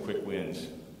to get some quick wins.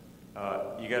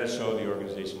 You got to show the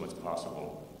organization what's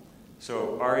possible.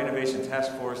 So our innovation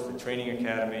task force, the training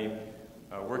academy,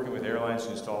 working with airlines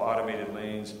to install automated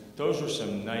lanes, those were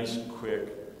some nice, quick,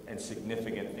 and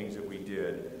significant things that we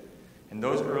did. And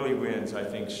those early wins, I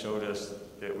think, showed us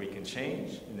that we can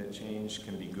change, and that change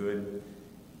can be good,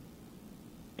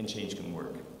 and change can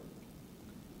work.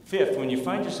 Fifth, when you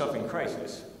find yourself in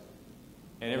crisis,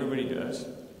 and everybody does,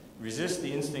 resist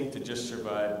the instinct to just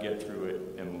survive, get through it,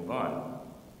 and move on.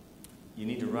 You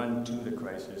need to run to the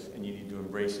crisis, and you need to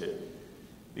embrace it.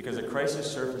 Because a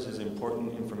crisis surfaces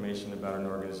important information about an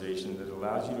organization that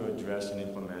allows you to address and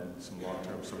implement some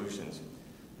long-term solutions.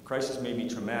 The crisis may be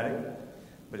traumatic,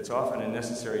 but it's often a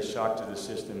necessary shock to the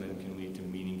system and can lead to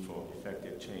meaningful,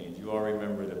 effective change. You all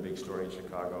remember the big story in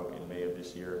Chicago in May of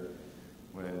this year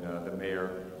when the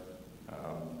mayor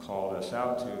called us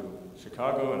out to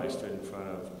Chicago, and I stood in front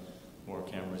of more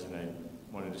cameras than I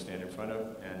wanted to stand in front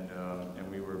of, and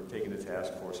we were taken to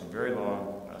task for some very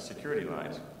long security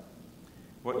lines.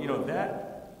 Well, you know,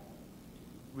 that,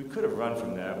 we could have run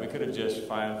from that. We could have just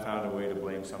found a way to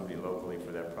blame somebody locally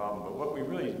for that problem. But what we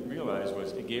really realized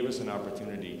was it gave us an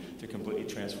opportunity to completely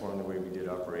transform the way we did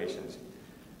operations.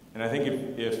 And I think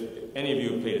if any of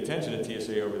you have paid attention to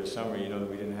TSA over the summer, you know that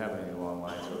we didn't have any long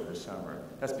lines over the summer.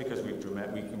 That's because we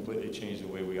completely changed the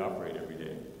way we operate every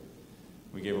day.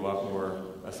 We gave a lot more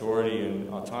authority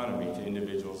and autonomy to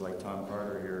individuals like Tom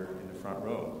Carter here in the front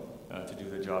row to do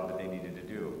the job that they needed to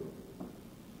do.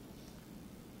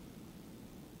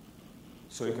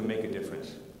 So it can make a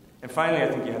difference. And finally, I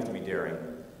think you have to be daring.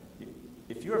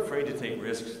 If you're afraid to take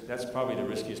risks, that's probably the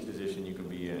riskiest position you can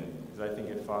be in, because I think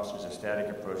it fosters a static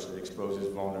approach that exposes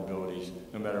vulnerabilities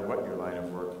no matter what your line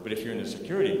of work. But if you're in the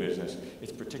security business,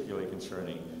 it's particularly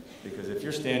concerning, because if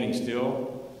you're standing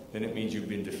still, then it means you've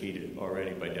been defeated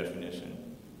already by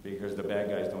definition, because the bad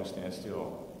guys don't stand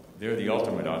still. They're the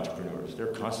ultimate entrepreneurs. They're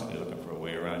constantly looking for a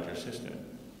way around your system.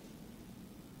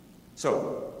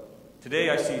 So, today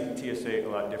I see TSA a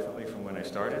lot differently from when I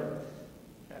started.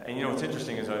 And you know what's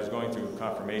interesting is I was going through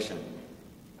confirmation.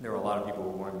 There were a lot of people who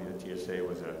warned me that TSA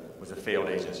was a failed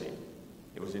agency.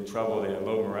 It was in trouble, they had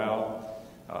low morale,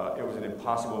 it was an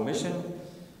impossible mission,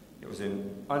 it was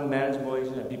an unmanageable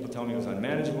agency, and people tell me it was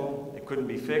unmanageable, it couldn't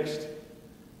be fixed.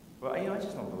 Well, you know, I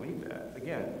just don't believe that.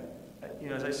 Again, you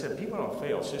know, as I said, people don't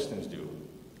fail, systems do.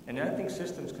 And I think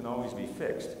systems can always be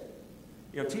fixed.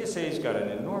 You know, TSA's got an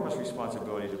enormous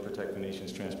responsibility to protect the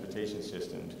nation's transportation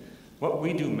systems. What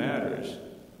we do matters.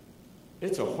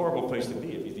 It's a horrible place to be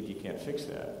if you think you can't fix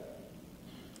that.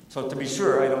 So to be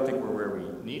sure, I don't think we're where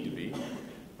we need to be,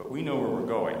 but we know where we're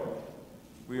going.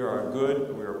 We are a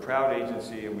good, we're a proud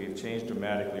agency, and we've changed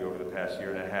dramatically over the past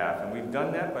year and a half. And we've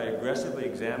done that by aggressively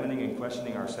examining and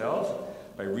questioning ourselves,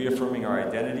 by reaffirming our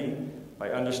identity, by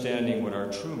understanding what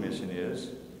our true mission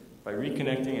is, by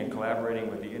reconnecting and collaborating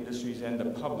with the industries and the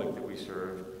public that we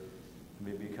serve, and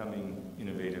by becoming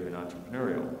innovative and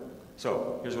entrepreneurial.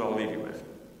 So, here's what I'll leave you with.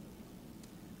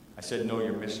 I said, know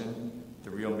your mission,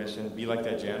 the real mission. Be like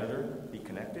that janitor, be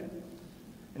connected.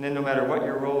 And then no matter what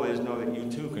your role is, know that you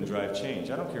too can drive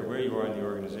change. I don't care where you are in the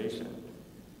organization.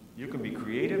 You can be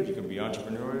creative, you can be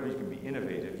entrepreneurial, you can be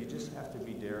innovative. You just have to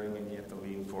be daring and you have to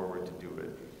lean forward to do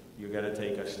it. You've got to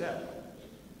take a step.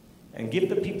 And give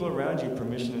the people around you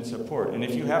permission and support. And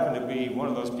if you happen to be one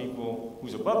of those people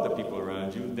who's above the people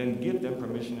around you, then give them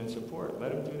permission and support.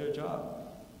 Let them do their job.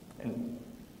 And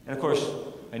of course,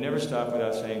 I never stop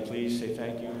without saying, please say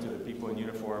thank you to the people in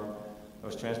uniform,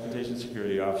 those transportation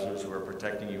security officers who are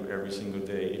protecting you every single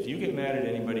day. If you get mad at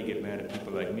anybody, get mad at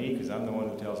people like me, because I'm the one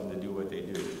who tells them to do what they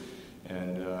do.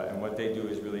 And what they do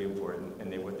is really important.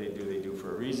 And what they do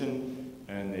for a reason.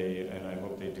 And I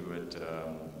hope they do it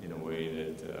in a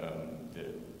way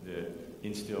that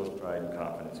instills pride and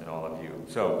confidence in all of you.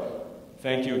 So,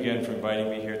 thank you again for inviting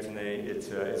me here today.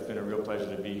 It's been a real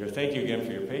pleasure to be here. Thank you again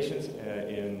for your patience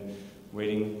in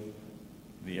waiting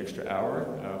the extra hour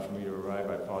for me to arrive.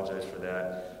 I apologize for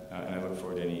that, and I look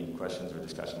forward to any questions or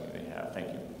discussion we may have. Thank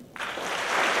you.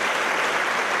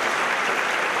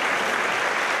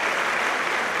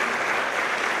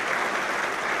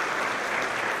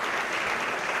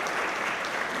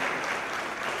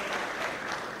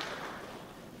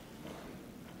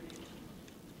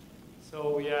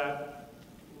 So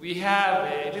we have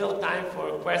a little time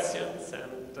for questions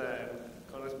and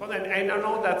correspondence. And I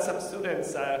know that some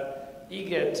students are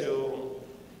eager to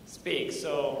speak.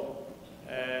 So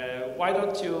why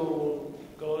don't you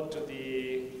go to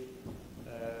the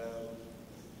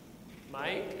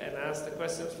mic and ask the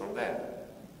questions from there?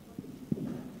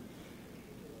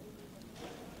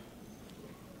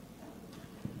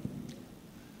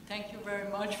 Thank you very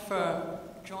much for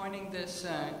joining this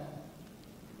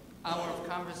hour of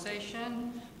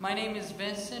conversation. My name is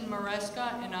Vincent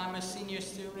Maresca, and I'm a senior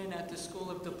student at the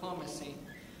School of Diplomacy.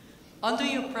 Under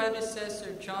your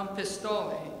predecessor, John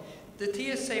Pistole, the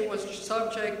TSA was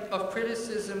subject of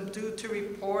criticism due to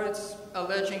reports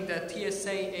alleging that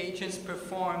TSA agents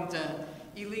performed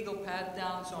illegal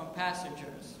pat-downs on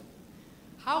passengers.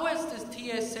 How has the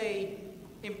TSA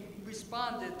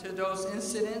responded to those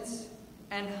incidents?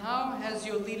 And how has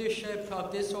your leadership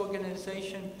of this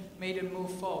organization made it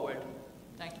move forward?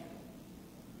 Thank you.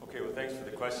 Okay, well, thanks for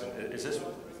the question. Is this...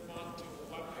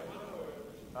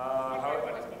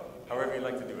 however you'd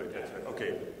like to do it, that's right.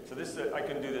 Okay, so this I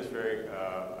can do this very,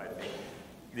 I think.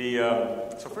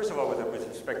 So first of all, with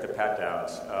respect to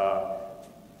pat-downs,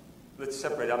 let's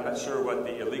separate. I'm not sure what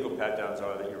the illegal pat-downs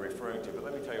are that you're referring to, but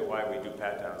let me tell you why we do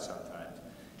pat-downs sometimes.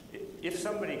 If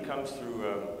somebody comes through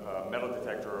a metal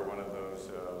detector or one of those,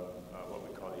 what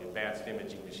we call the advanced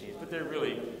imaging machines, but they're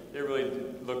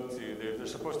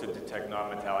supposed to detect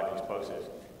non-metallic explosives,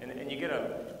 and you get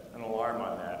an alarm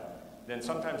on that, then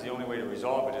sometimes the only way to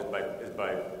resolve it is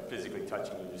by physically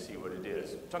touching you to see what it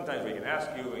is. Sometimes we can ask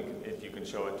you if you can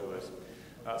show it to us.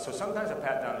 So sometimes a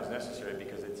pat-down is necessary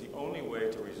because it's the only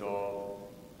way to resolve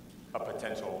a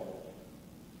potential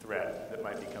threat that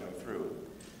might be coming through.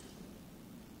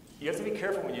 You have to be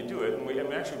careful when you do it, and we've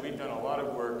done a lot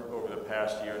of work over the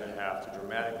past year and a half to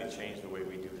dramatically change the way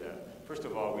we do that. First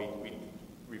of all, we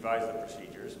revise the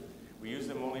procedures. We use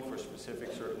them only for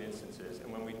specific certain instances,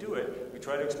 and when we do it, we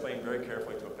try to explain very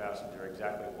carefully to a passenger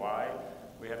exactly why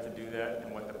we have to do that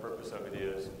and what the purpose of it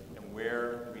is and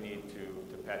where we need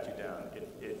to pat you down.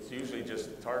 It's usually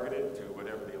just targeted to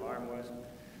whatever the alarm was.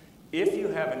 If you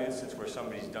have an instance where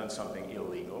somebody's done something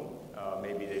illegal,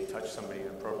 maybe they've touched somebody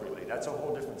inappropriately, that's a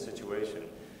whole different situation.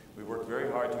 We work very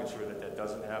hard to ensure that that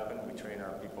doesn't happen. We train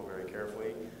our people very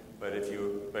carefully. But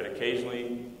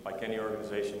occasionally, like any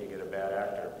organization, you get a bad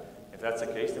actor. If that's the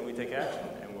case, then we take action,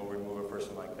 and we'll remove a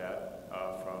person like that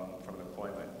from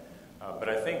employment. But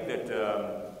I think that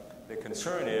the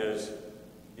concern is,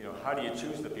 how do you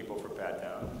choose the people for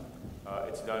pat-down?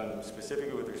 It's done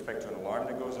specifically with respect to an alarm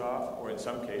that goes off, or in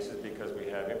some cases because we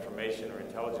have information or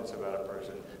intelligence about a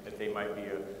person that they might be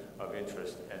of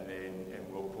interest, and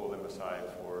we'll pull them aside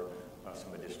for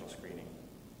some additional screening.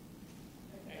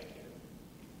 Thank you.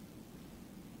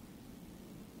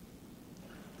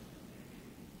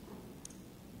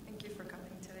 Thank you for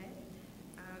coming today.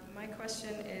 My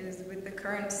question is, with the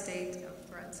current state of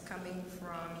threats coming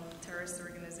from terrorist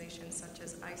organizations such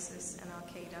as ISIS and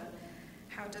Al-Qaeda,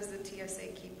 how does the TSA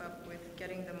keep up with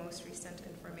getting the most recent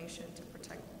information to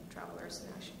protect travelers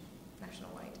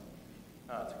nationwide?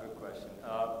 That's a good question.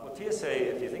 Well,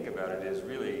 TSA, if you think about it, is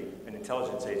really an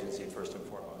intelligence agency first and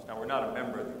foremost. Now, we're not a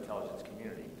member of the intelligence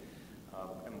community.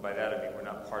 And by that, I mean we're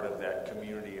not part of that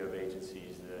community of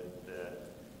agencies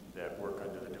that work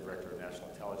under the Director of National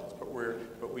Intelligence.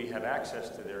 But we have access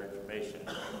to their information,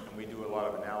 and we do a lot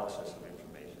of analysis of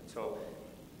information. So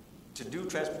to do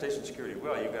transportation security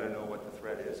well, you've got to know what the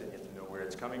threat is, and you have to know where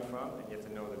it's coming from, and you have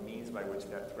to know the means by which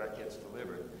that threat gets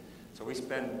delivered. So we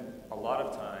spend a lot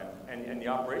of time, and the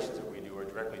operations that we do are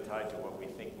directly tied to what we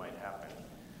think might happen.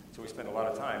 So we spend a lot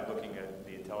of time looking at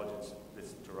the intelligence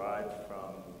that's derived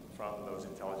from those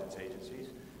intelligence agencies.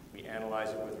 We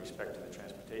analyze it with respect to the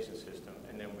transportation system,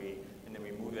 and then we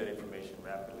move that information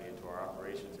rapidly into our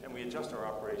operations, and we adjust our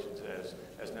operations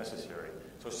as necessary.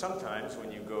 So sometimes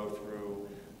when you go through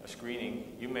a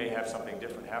screening, you may have something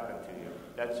different happen to you.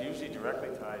 That's usually directly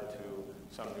tied to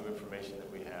some new information that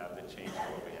we have that changes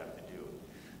what we have to do.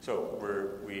 So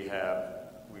we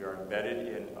are embedded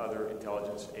in other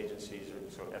intelligence agencies,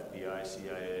 so FBI,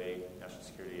 CIA, National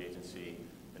Security Agency,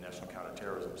 the National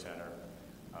Counterterrorism Center,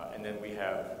 and then we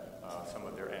have some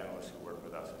of their analysts who work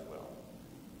with us as well.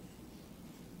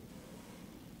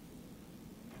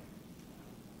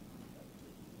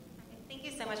 Thank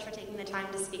you so much for taking the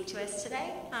time to speak to us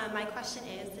today. My question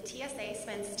is, the TSA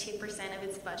spends 2% of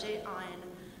its budget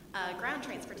on ground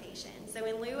transportation. So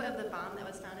in lieu of the bomb that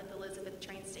was found at the Elizabeth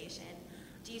train station,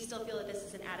 do you still feel that this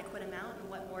is an adequate amount, and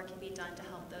what more can be done to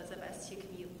help those of us who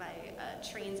commute by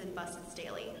trains and buses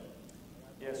daily?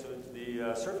 Yeah, so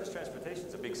the surface transportation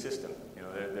is a big system.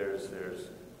 There's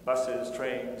buses,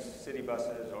 trains, city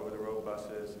buses, over-the-road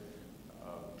buses,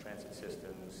 transit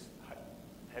systems,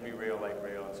 heavy rail, light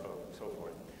rail, and so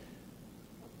forth.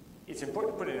 It's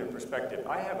important to put it in perspective.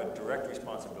 I have a direct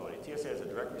responsibility. TSA has a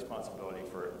direct responsibility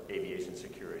for aviation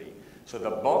security. So the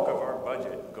bulk of our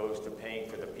budget goes to paying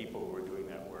for the people who are doing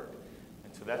that work.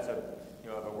 And so that's a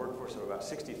workforce of about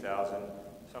 60,000.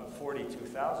 Some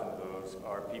 42,000 of those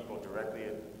are people directly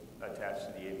attached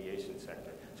to the aviation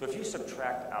sector. So if you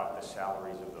subtract out the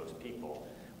salaries of those people,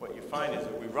 what you find is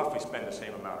that we roughly spend the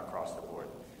same amount across the board.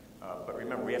 But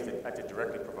remember, we have to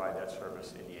directly provide that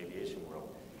service in the aviation world.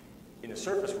 In the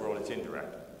surface world, it's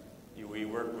indirect. We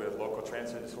work with local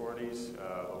transit authorities,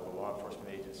 local law enforcement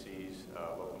agencies,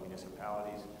 local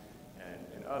municipalities,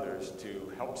 and others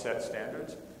to help set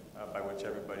standards by which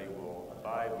everybody will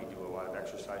abide. We do a lot of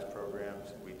exercise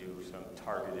programs. We do some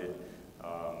targeted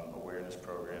awareness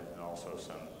programs, and also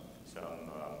some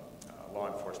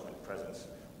law enforcement presence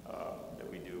that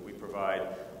we do. We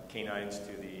provide canines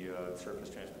to the surface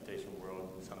transportation world,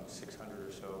 some 600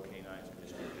 or so canines are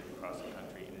distributed across the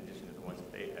country in addition to the ones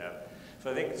that they have.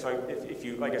 So I think, if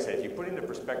you, like I said, if you put into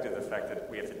perspective the fact that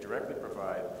we have to directly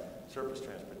provide surface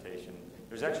transportation,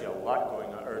 there's actually a lot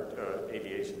going on, or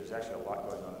aviation, there's actually a lot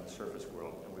going on in the surface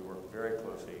world, and we work very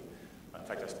closely. In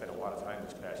fact, I spent a lot of time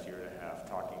this past year and a half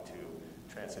talking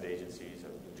to transit agencies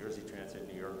of New Jersey Transit,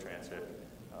 New York Transit,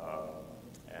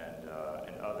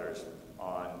 and others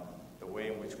on the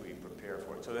way in which we prepare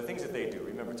for it. So the things that they do,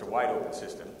 remember, it's a wide open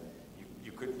system.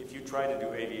 You could, if you try to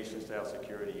do aviation-style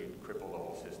security, you'd cripple the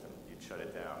whole system. You'd shut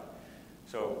it down.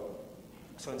 So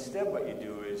instead what you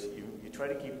do is you try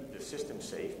to keep the system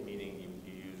safe, meaning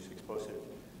you use explosive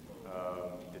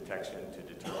detection to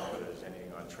determine whether there's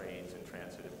anything on trains and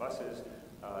transit and buses.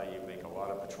 You make a lot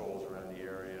of patrols around the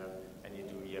area, and you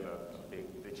have a big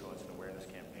vigilance and awareness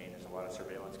campaign. There's a lot of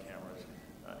surveillance cameras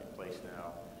in place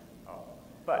now.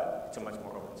 But it's a much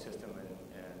more open system,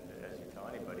 and as you tell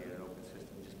anybody in an open system,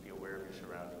 just be aware of your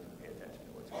surroundings and pay attention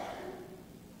to what's going on.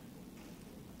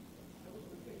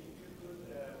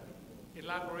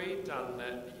 Elaborate on,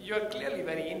 you're clearly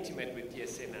very intimate with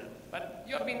TSA now, but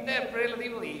you have been there for a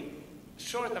relatively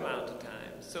short amount of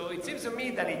time. So it seems to me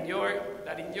that in your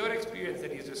experience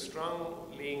there is a strong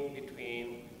link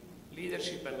between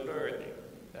leadership and learning,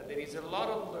 that there is a lot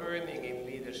of learning in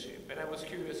leadership, and I was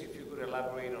curious if you could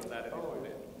elaborate on that a little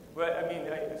bit. Well, I mean,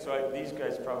 these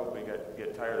guys probably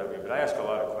get tired of me, but I ask a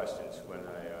lot of questions when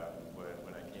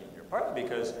I came here, partly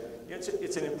because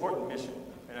it's an important mission,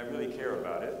 and I really care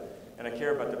about it. And I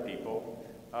care about the people.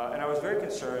 And I was very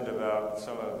concerned about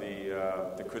some of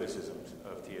the criticisms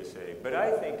of TSA. But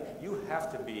I think you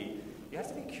have to be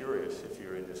curious if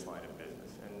you're in this line of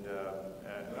business. And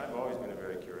I've always been a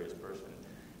very curious person.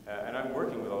 And I'm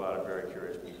working with a lot of very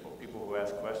curious people who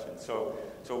ask questions. So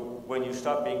when you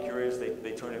stop being curious,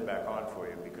 they turn it back on for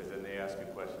you, because then they ask you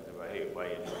questions about, hey, why are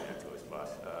you doing that to us, boss?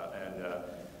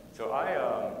 So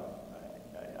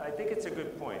I think it's a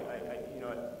good point.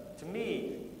 To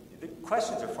me, the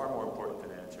questions are far more important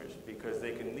than answers, because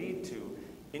they can lead to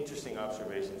interesting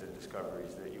observations and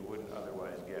discoveries that you wouldn't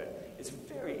otherwise get. It's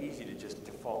very easy to just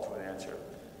default to an answer.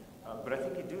 But I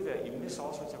think you do that, you miss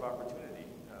all sorts of opportunity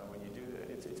when you do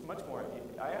that. It's much more,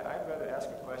 I'd rather ask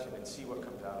a question and see what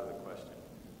comes out of the question.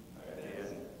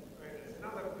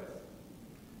 Another question.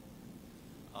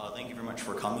 Thank you very much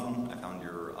for coming. I found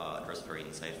your address very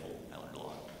insightful. I learned a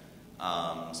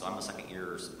lot. So I'm a second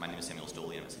year, my name is Samuel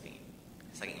Stoley, I'm a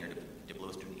second year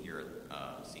Diplo student here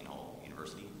at Seton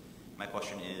University. My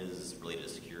question is related to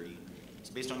security.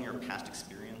 So based on your past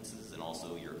experiences and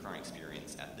also your current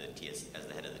experience at as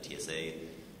the head of the TSA,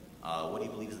 what do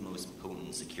you believe is the most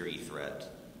potent security threat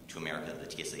to America that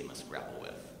the TSA must grapple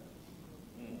with?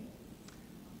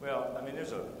 Well, I mean,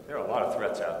 there are a lot of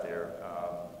threats out there.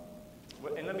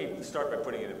 And let me start by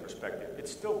putting it in perspective.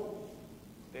 It's still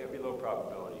very low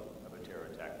probability of a terror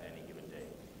attack on any given day.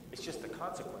 It's just the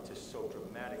consequence is so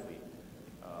dramatic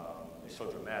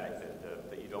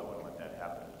that you don't want to let that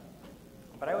happen.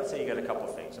 But I would say you got a couple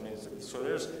of things. I mean, so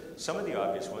there's some of the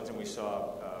obvious ones, and we saw,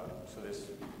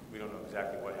 we don't know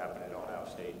exactly what happened at Ohio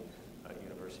State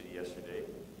University yesterday,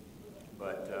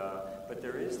 but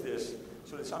there is this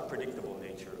unpredictable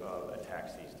nature of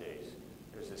attacks these days.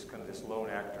 There's this lone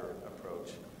actor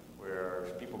approach where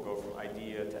people go from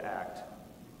idea to act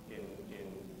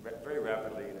very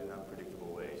rapidly and in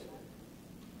unpredictable ways.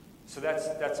 So that's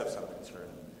of some concern.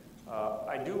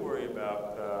 I do worry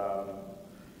about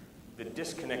the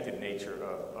disconnected nature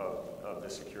of the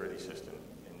security system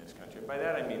in this country. By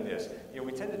that I mean this.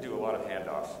 We tend to do a lot of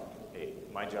handoffs. Hey,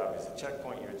 my job is the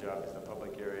checkpoint, your job is the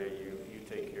public area, you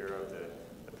take care of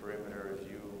the perimeters,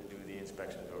 you do the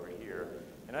inspections over here.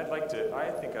 And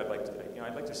I think I'd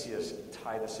like to see us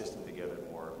tie the system together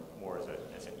more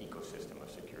as an ecosystem of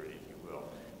security, if you will.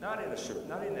 Not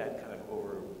in that kind of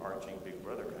overarching Big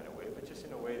Brother kind of way, but just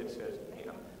in a way that says, hey,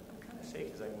 I'm kind of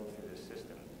safe as I move through this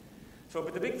system. So,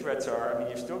 but the big threats are, I mean,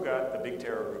 you've still got the big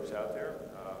terror groups out there.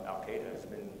 Al-Qaeda has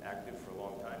been active for a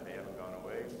long time. They haven't gone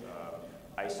away.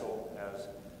 ISIL has,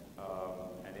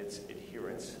 and its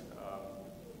adherents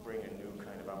bring a new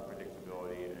kind of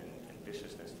unpredictability and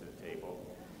viciousness to the table.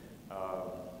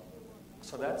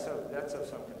 So that's of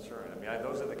some concern. I mean,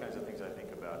 those are the kinds of things I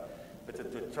think about. But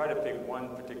to try to pick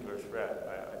one particular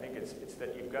threat, I think it's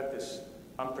that you've got this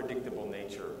unpredictable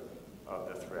nature of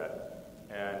the threat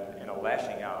and a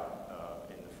lashing out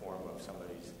in the form of some of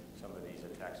these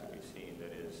attacks that we've seen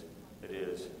that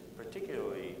is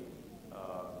particularly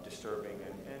disturbing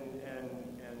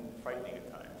and frightening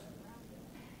at times.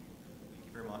 Thank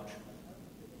you very much.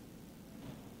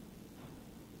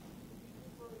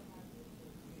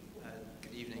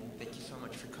 Good evening. Thank you so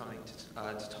much for coming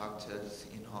to talk to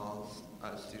Seton Hall's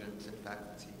students and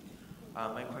faculty.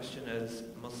 My question is,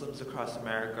 Muslims across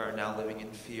America are now living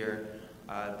in fear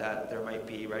that there might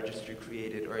be a registry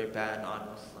created or a ban on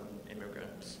Muslim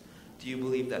immigrants. Do you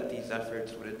believe that these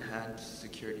efforts would enhance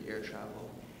security air travel?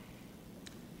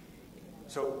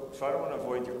 So I don't want to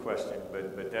avoid your question,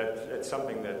 but that's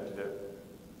something that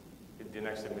the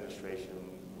next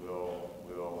administration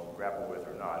will grapple with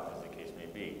or not, as the case may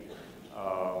be.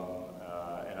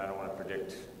 And I don't want to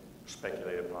predict,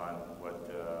 speculate upon what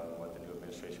the new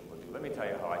administration will do. Let me tell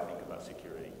you how I think about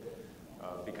security,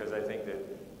 because I think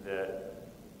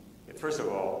that first of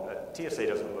all, TSA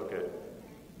doesn't look at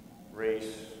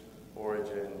race,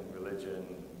 origin, religion,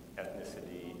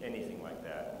 ethnicity, anything like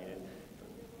that. I mean,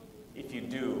 if you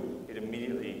do, it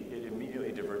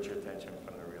immediately diverts your attention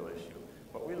from the real issue.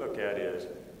 What we look at is,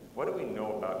 what do we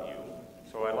know about you?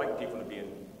 So I like people to be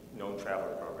in known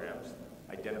traveler programs.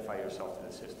 Identify yourself to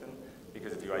the system,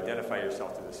 because if you identify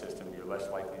yourself to the system, you're less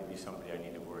likely to be somebody I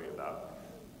need to worry about.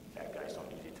 Bad guys don't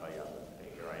usually tell you, hey,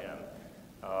 here I am.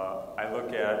 I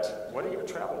look at, what are your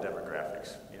travel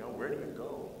demographics? You know, where do you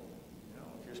go? You know,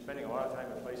 if you're spending a lot of time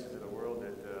in places of the world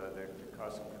that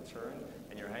cause some concern,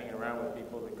 and you're hanging around with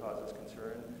people that cause us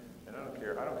concern, then I don't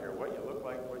care what you look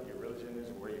like, what your religion is,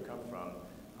 or where you come from,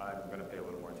 I'm going to pay a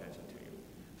little more attention to you.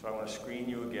 So I want to screen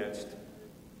you against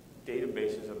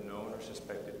databases of known or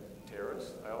suspected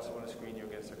terrorists. I also want to screen you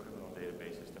against the criminal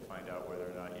databases to find out whether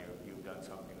or not you've done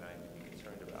something that I need to be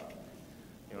concerned about.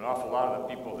 You know, an awful lot of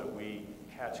the people that we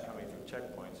catch coming through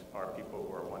checkpoints are people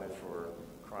who are wanted for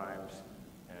crimes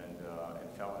and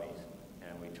felonies,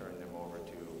 and we turn them over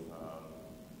to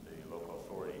the local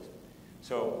authorities.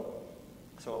 So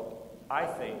I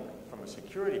think from a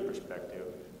security perspective,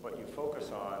 what you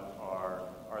focus on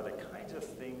are the kinds of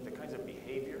things, the kinds of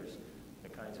behaviors, the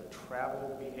kinds of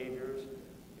travel behaviors,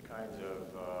 the kinds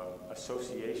of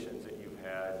associations that you've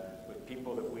had with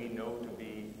people that we know to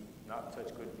be not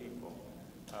such good people,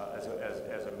 as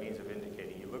a means of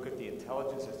indicating. You look at the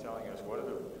intelligence that's telling us what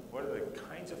are the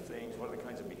kinds of things, what are the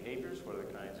kinds of behaviors, what are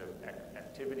the kinds of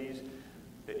activities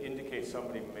that indicate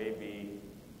somebody may be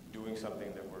doing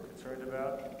something that we're concerned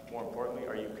about. More importantly,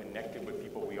 are you connected with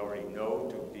people we already know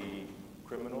to be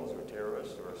criminals or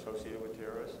terrorists or associated with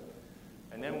terrorists?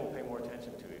 And then we'll pay more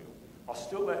attention to you. I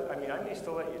may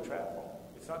still let you travel.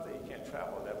 It's not that you can't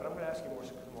travel with that, but I'm going to ask you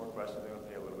more questions. I'm going to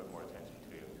pay a little bit more attention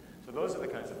to you. So those are the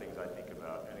kinds of things I think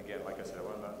about. And again, like I said,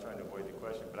 I'm not trying to avoid the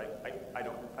question, but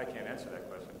I can't answer that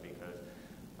question because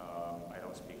I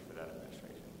don't speak for that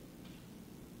administration.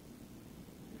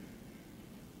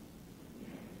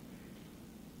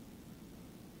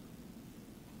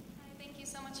 Thank you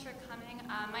so much for coming.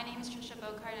 My name is Trisha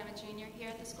Bocard. I'm a junior here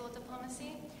at the School of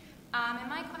Diplomacy. And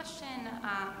my question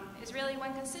is really,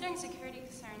 when considering security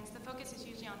concerns, the focus is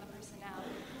usually on the personnel.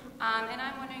 And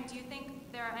I'm wondering, do you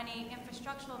think there are any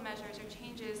infrastructural measures or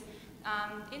changes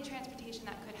in transportation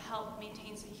that could help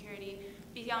maintain security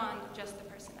beyond just the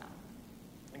personnel?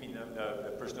 I mean,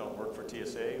 the personnel work for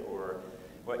TSA or...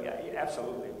 Well, yeah,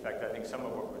 absolutely. In fact, I think some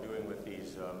of what we're doing with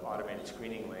these automated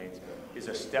screening lanes is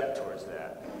a step towards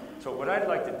that. So what I'd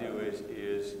like to do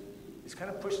is kind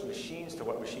of push the machines to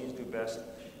what machines do best,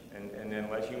 and then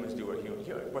let humans do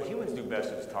what humans do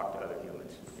best is talk to other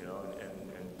humans, you know,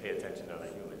 and pay attention to other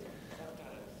humans.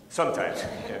 Sometimes,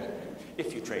 yeah,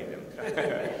 if you train them.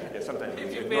 Yeah, sometimes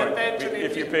if you pay attention.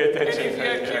 If you pay attention. And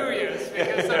if you're curious,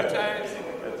 because sometimes.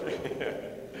 That's right. Yeah.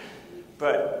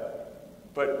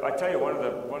 But I tell you, one of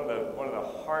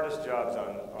the hardest jobs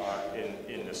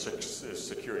in the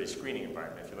security screening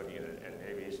environment, if you're looking at an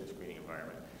aviation screening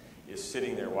environment, is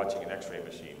sitting there watching an X-ray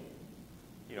machine,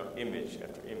 you know, image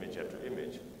after image after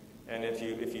image, And if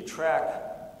you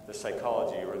track the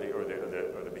psychology or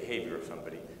the behavior of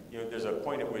somebody, there's a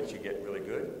point at which you get really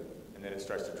good, and then it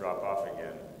starts to drop off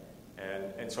again.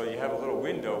 And so you have a little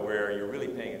window where you're really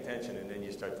paying attention, and then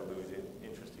you start to lose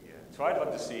interest again. So I'd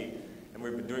love to see, and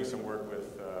we've been doing some work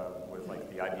with like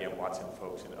the IBM Watson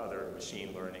folks and other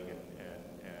machine learning and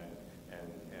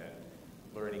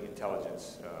learning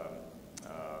intelligence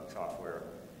software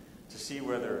to see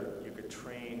whether you could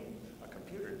train a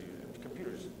computer to do that.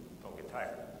 Computers don't get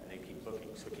tired, and they keep looking.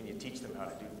 So can you teach them how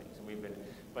to do things? And we've been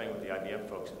playing with the IBM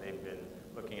folks, and they've been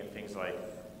looking at things like,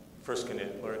 first, can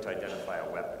it learn to identify a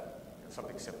weapon?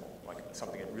 Something simple, like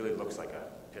something that really looks like a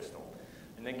pistol.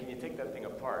 And then can you take that thing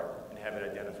apart and have it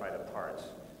identify the parts?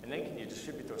 And then can you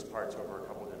distribute those parts over a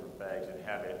couple of different bags and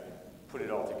have it put it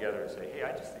all together and say, hey,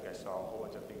 I just think I saw a whole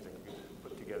bunch of things that could be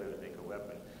put together to make a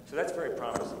weapon. So that's very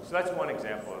promising. So that's one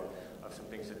example of some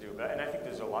things to do. And I think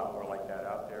there's a lot more like that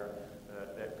out there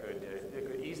that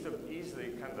could ease the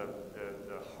kind of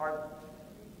the heart,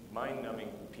 mind-numbing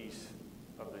piece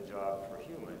of the job for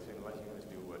humans, and let humans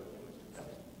do what humans do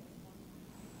best.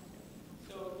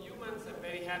 So humans are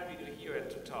very happy to hear and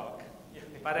to talk.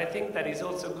 But I think that it's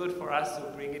also good for us to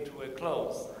bring it to a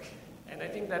close. And I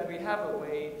think that we have a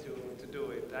way to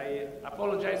do it. I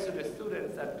apologize to the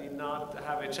students that did not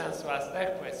have a chance to ask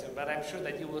that question, but I'm sure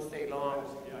that you will stay long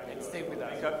and stay with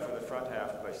us. Make up for the front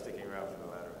half by sticking around for the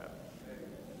latter half.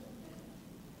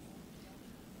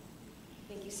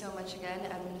 Thank you so much again,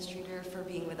 Administrator, for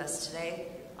being with us today.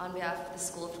 On behalf of the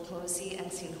School of Diplomacy and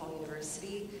Seton Hall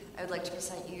University, I would like to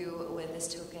present you with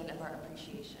this token of our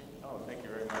appreciation. Oh, thank you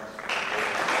very much.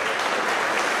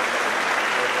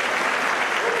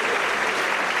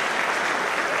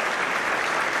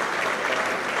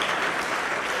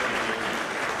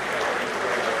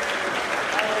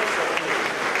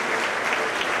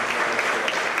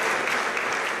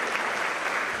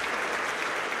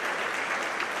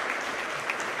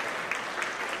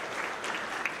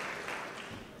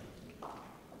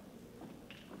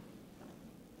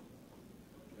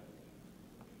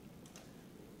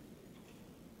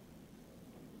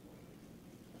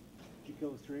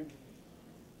 Kill the stream?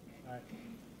 All right.